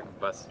out that hill. black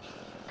bus.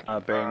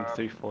 Bearing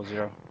 340.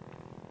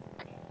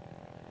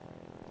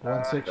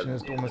 One section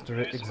is almost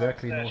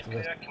exactly north of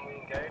us. Can we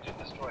engage and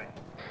destroy?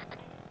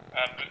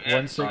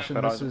 One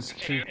section, this is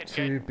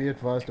 2-2. Be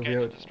advised that we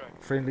are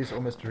friendlies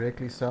almost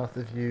directly south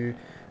of you,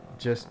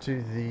 just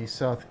to the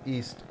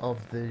southeast of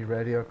the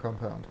radio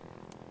compound.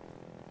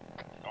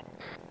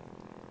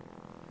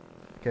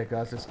 Okay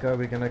guys, let's go.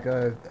 We're gonna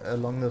go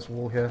along this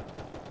wall here.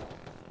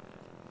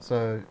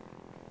 So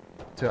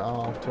to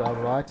our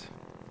right,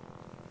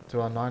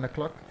 to our 9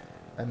 o'clock,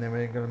 and then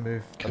we're gonna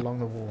move along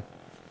the wall.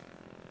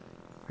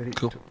 Ready?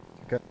 Cool.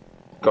 Go.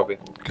 Copy.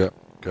 Okay,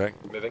 going.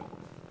 Moving.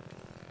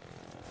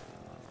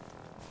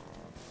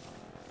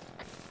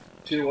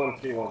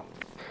 2131.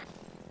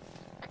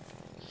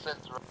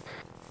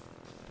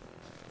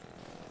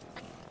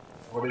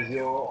 What is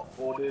your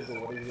orders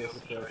and what is your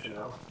situation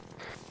now?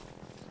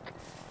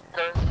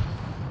 Currently,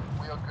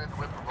 we are good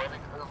with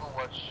providing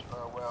Overwatch. I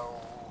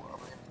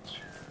believe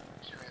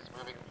 2 is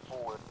moving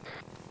forward.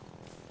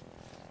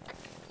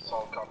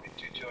 Solid copy.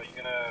 2-2, are you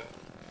gonna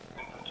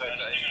infiltrate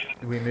the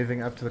AU? We're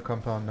moving up to the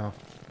compound now.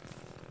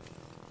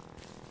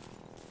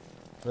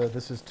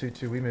 This is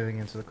 2-2. We're moving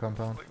into the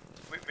compound.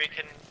 We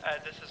can.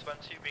 This is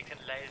 1-2. We can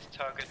laze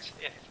targets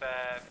if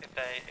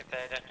they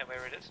don't know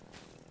where it is.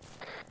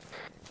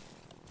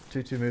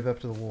 2-2, move up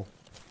to the wall.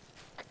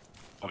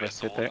 Okay,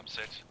 sit there.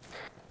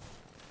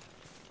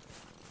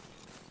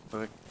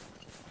 Going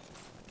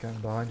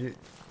behind you.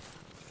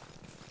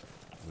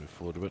 Move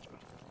forward a bit.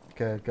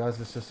 Okay, guys,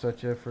 let's just sit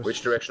here for a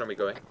Which direction are we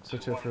going?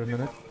 Sit here for a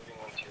minute. Moving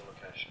on to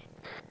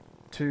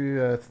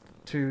your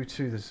location.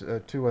 2-2, this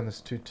 2-1,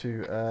 this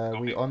 2-2.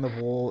 We on the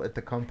wall at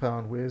the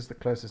compound. Where's the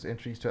closest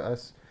entry to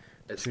us?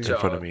 It's in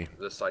front of me.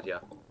 This side, yeah.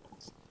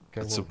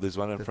 Okay, There's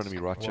one in front of me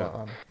right here.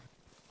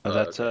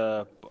 That's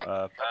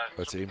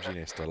That's the MG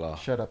nest, Allah.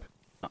 Shut up.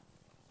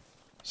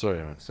 Sorry,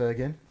 man. Say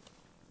again.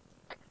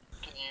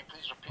 Can you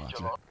please repeat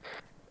your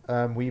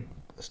last? We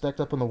stacked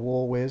up on the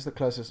wall. Where's the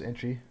closest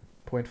entry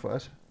point for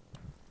us?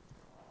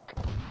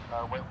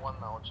 Wait 1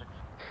 now, I'll check.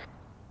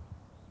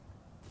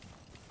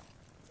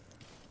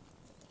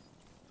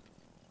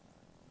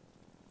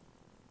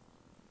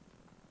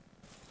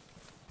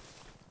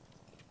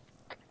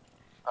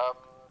 Um,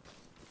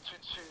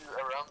 2-2,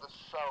 around the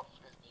south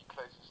is the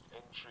closest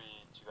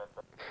entry to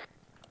that.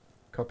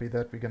 Copy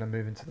that. We're going to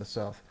move into the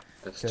south.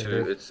 It's Okay, two.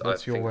 Viv, It's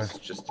that's your way. it's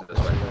just this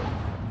way.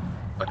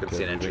 I can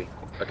see an entry.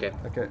 Okay.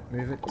 Okay,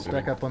 move it.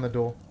 Stack up on the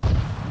door.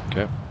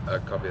 Okay.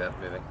 Copy that.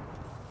 Moving.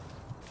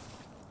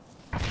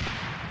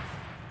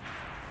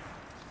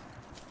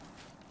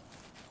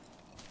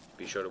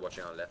 Be sure to watch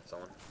our left,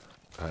 someone.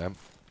 I am.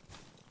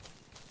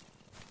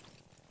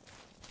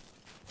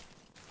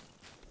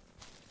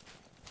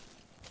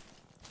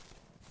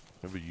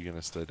 Remember, you're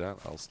gonna stay down.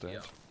 I'll stand. Yeah.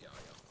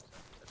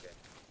 Okay.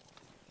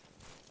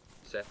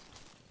 Set.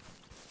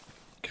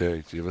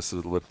 Okay, give us a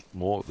little bit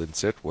more than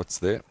set. What's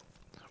there?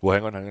 Well,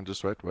 hang on.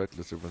 Just wait.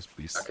 Let's everyone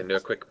please. I can do a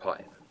quick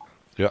pie.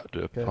 Yeah,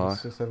 do a Okay, pie.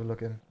 let's just have a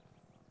look in.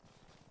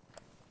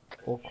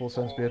 All call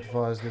signs be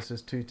advised. This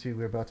is 2-2.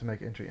 We're about to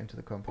make entry into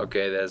the compound.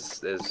 Okay,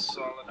 there's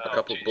a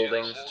couple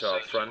buildings to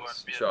our front,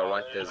 to our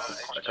right. There's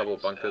a couple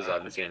bunkers. I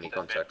haven't seen any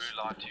contacts.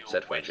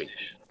 Set for entry.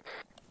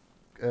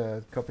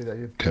 Copy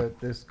that.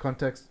 There's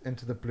contacts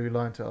into the blue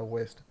line to our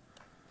west.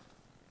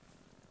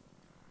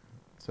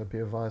 So be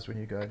advised when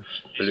you go.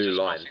 Blue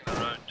line.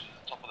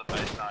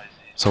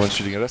 Someone's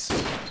shooting at us.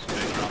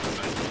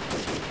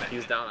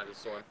 He's down. I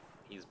just saw him.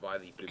 He's by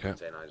the blue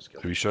container. I just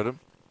killed Have him. you shot him?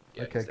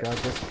 Yeah, Okay, he's dead.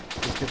 guys,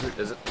 let's give it.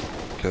 Is it?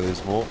 Okay,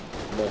 there's more.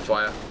 More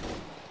fire.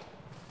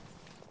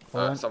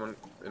 Hold on. Someone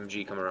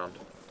MG come around.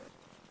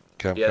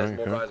 Okay, I'm Yeah, coming,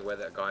 there's more guys where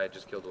that guy I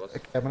just killed was. Okay,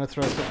 I'm gonna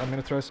throw.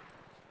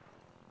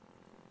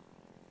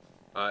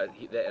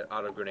 They're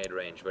out of grenade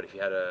range, but if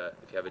you have a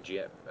I got a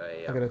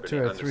grenade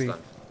 203. understun,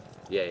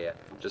 yeah,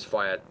 just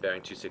fire at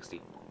bearing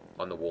 260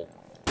 on the wall.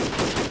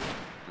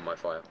 On my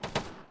fire.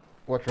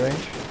 What range?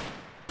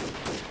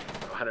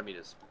 100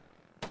 meters.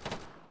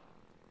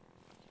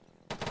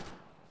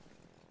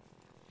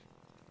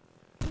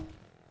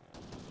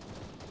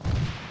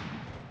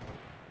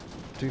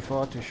 Too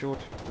far, too short.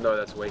 No,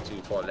 that's way too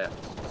far left.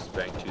 It's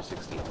bearing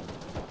 260.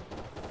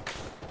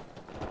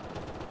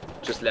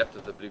 Just left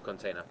of the blue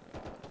container.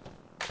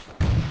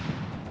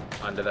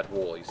 Under that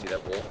wall, you see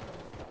that wall?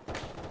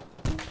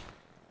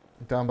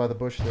 Down by the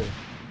bush there.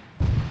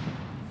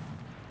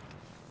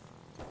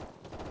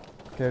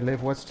 Okay,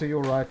 Lev, what's to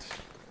your right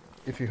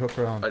if you hook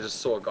around? I just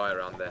saw a guy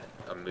around there.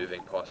 I'm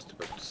moving past,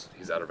 but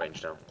he's out of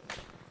range now.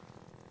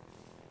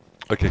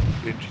 Okay,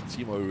 entry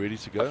team, are we ready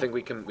to go? I think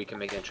we can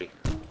make entry.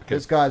 Okay,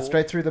 This guy,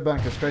 straight through the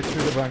bunker, straight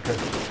through the bunker.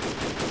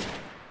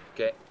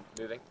 Okay,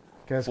 moving.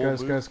 Let's go,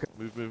 let's go, let's go.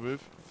 Move, move,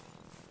 move.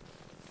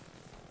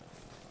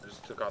 I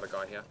just took out a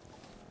guy here.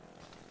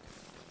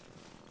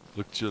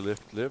 Look to your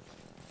left, Lev.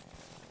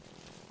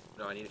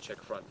 No, I need to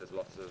check front. There's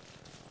lots of...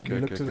 You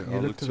look to the, you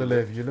look to the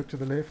left, you look to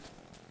the left.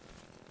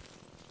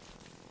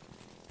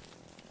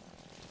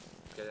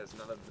 Okay, there's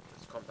another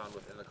compound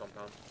within the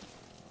compound.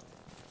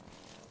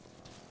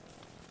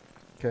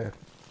 Okay.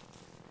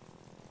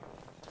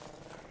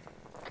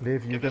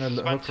 Lev, you're gonna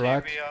hook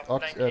right.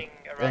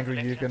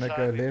 Angry, you're gonna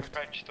go left.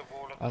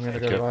 I'm gonna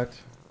go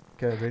right.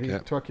 Okay, ready?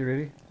 Twak, you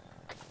ready?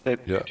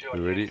 Yeah,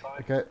 we're ready.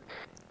 Okay.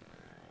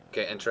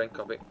 Okay, entering,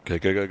 copy. Okay,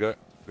 go, go, go.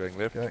 Going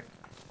left. Okay.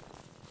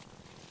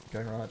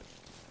 Going right.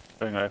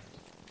 Going left.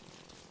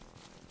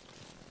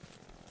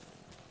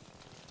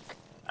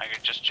 I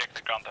can just check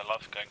the ground. I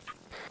love going.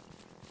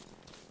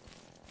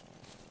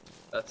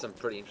 That's some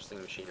pretty interesting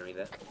machinery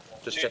there.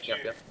 Just checking up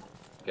here.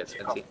 Okay, it's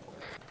empty.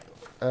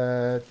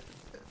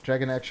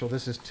 Dragon Actual,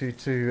 this is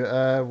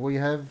 2-2. We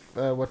have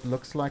what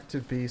looks like to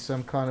be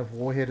some kind of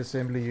warhead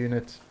assembly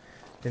unit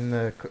in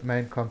the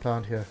main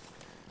compound here.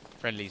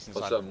 Friendlies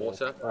inside. Also,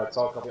 mortar.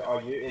 Copy.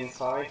 Are you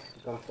inside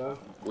to confirm?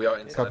 We are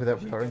inside. Copy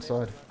that, we are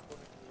inside.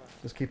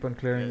 Just keep on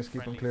clearing, just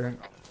keep on clearing. 1-1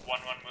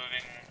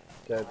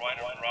 moving Okay. right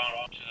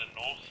around to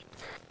the north.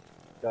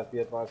 Guys, be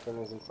advised,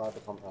 friendlies inside the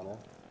compound, eh?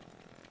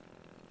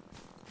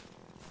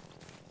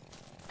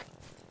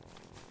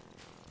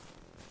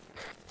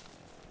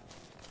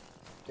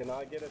 Can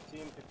I get a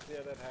team to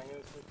clear that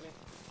hangars quickly?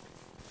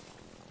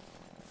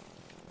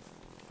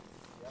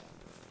 Yep.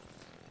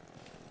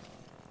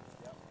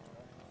 Yep.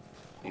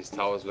 These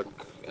towers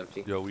look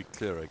empty. Yeah, we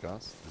clear, eh,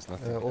 guys? There's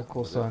nothing. All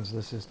call signs,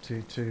 this is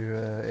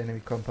 2-2.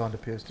 Enemy compound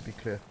appears to be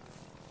clear.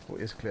 Or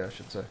is clear, I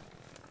should say.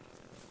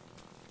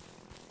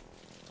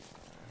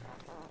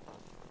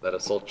 That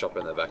assault chopper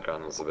in the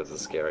background was a bit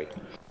scary.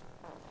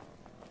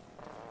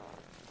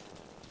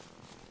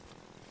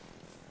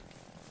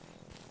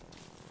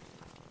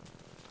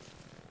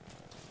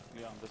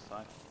 Yeah, on this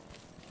side.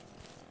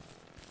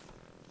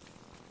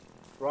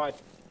 Right,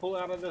 pull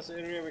out of this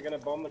area, we're gonna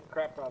bomb the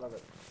crap out of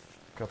it.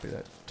 Copy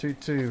that.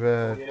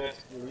 2-2, Yes,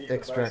 you leave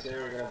extract. the base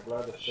area, we're gonna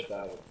blow the shit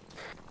out of it.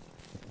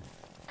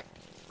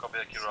 Copy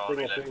that, you're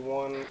Stinger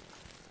on. 3-1.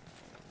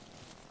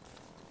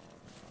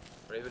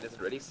 Raven, is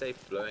it really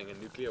safe blowing a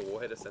nuclear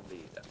warhead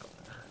assembly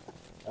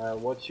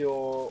down? What's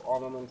your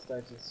armament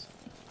status?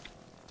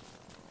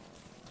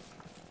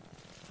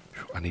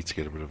 I need to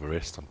get a bit of a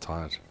rest, I'm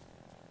tired.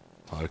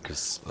 Tired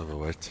because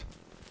overweight.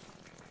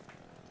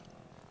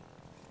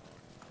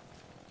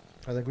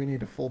 I think we need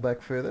to fall back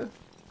further.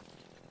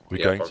 We're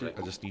Yeah, going probably.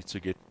 to. I just need to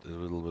get a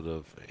little bit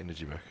of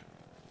energy back.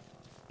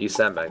 These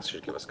sandbags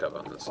should give us cover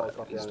on this side.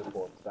 Copy on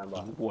report, stand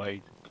by.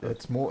 Wait.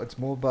 It's more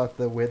about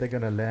the where they're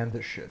gonna land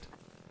this shit.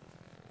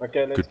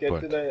 Okay, let's Good get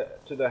point.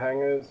 to the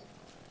hangars.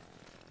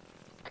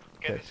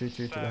 Okay,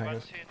 2-2 to the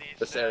hangars.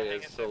 This area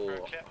is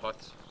still hot.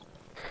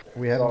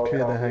 We haven't So,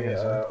 cleared the we, hangars.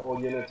 Huh?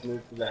 all units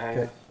move to the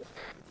hangars.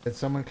 Did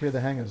someone clear the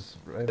hangars?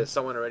 Raven? There's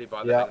someone already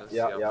by the Yeah, hangars.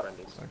 yeah, yeah.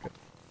 Friendlies. Okay.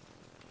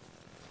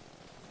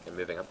 Okay,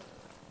 moving up.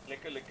 This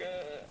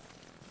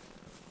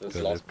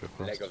Go last left,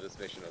 go leg fast. of this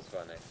mission was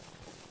fun, eh?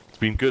 It's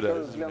been good, Go,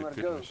 hasn't it? It's been a Glimmer,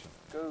 good go. mission.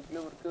 Go,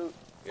 Glimmer, go.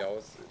 Yeah,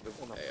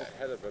 I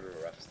had a bit of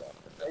a rough start.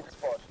 But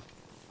Export.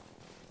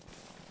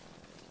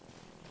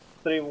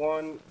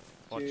 3-1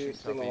 Watch to it,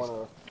 Stinger southeast.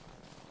 1.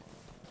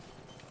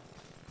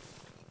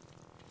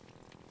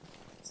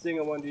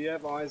 Stinger 1, do you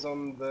have eyes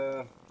on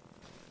the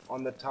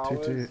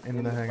towers 2-2 in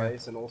in the the hangar.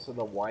 base and also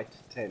the white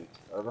tent?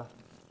 Over.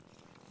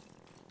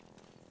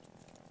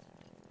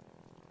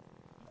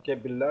 Okay,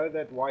 below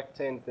that white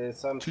tent there's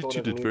some sort 2-2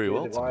 of did very nuclear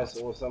well device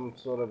tonight. or some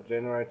sort of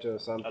generator or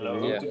something. Hello?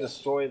 You need Yeah. to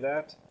destroy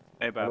that.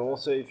 Hey, And Bab.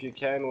 also, if you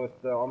can, with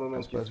the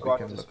armament suppose you've we got,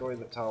 can look. destroy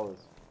the towers.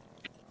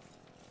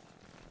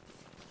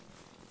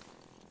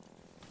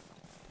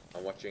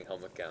 I'm watching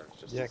helmet cams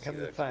just Yeah, to see come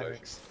the to explosion.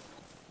 Phoenix.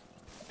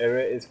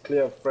 Area is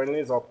clear of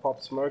friendlies. I'll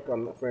pop smoke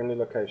on friendly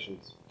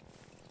locations.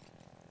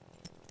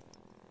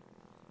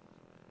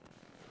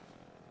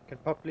 Can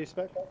pop police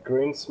back?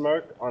 Green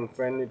smoke on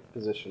friendly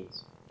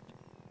positions.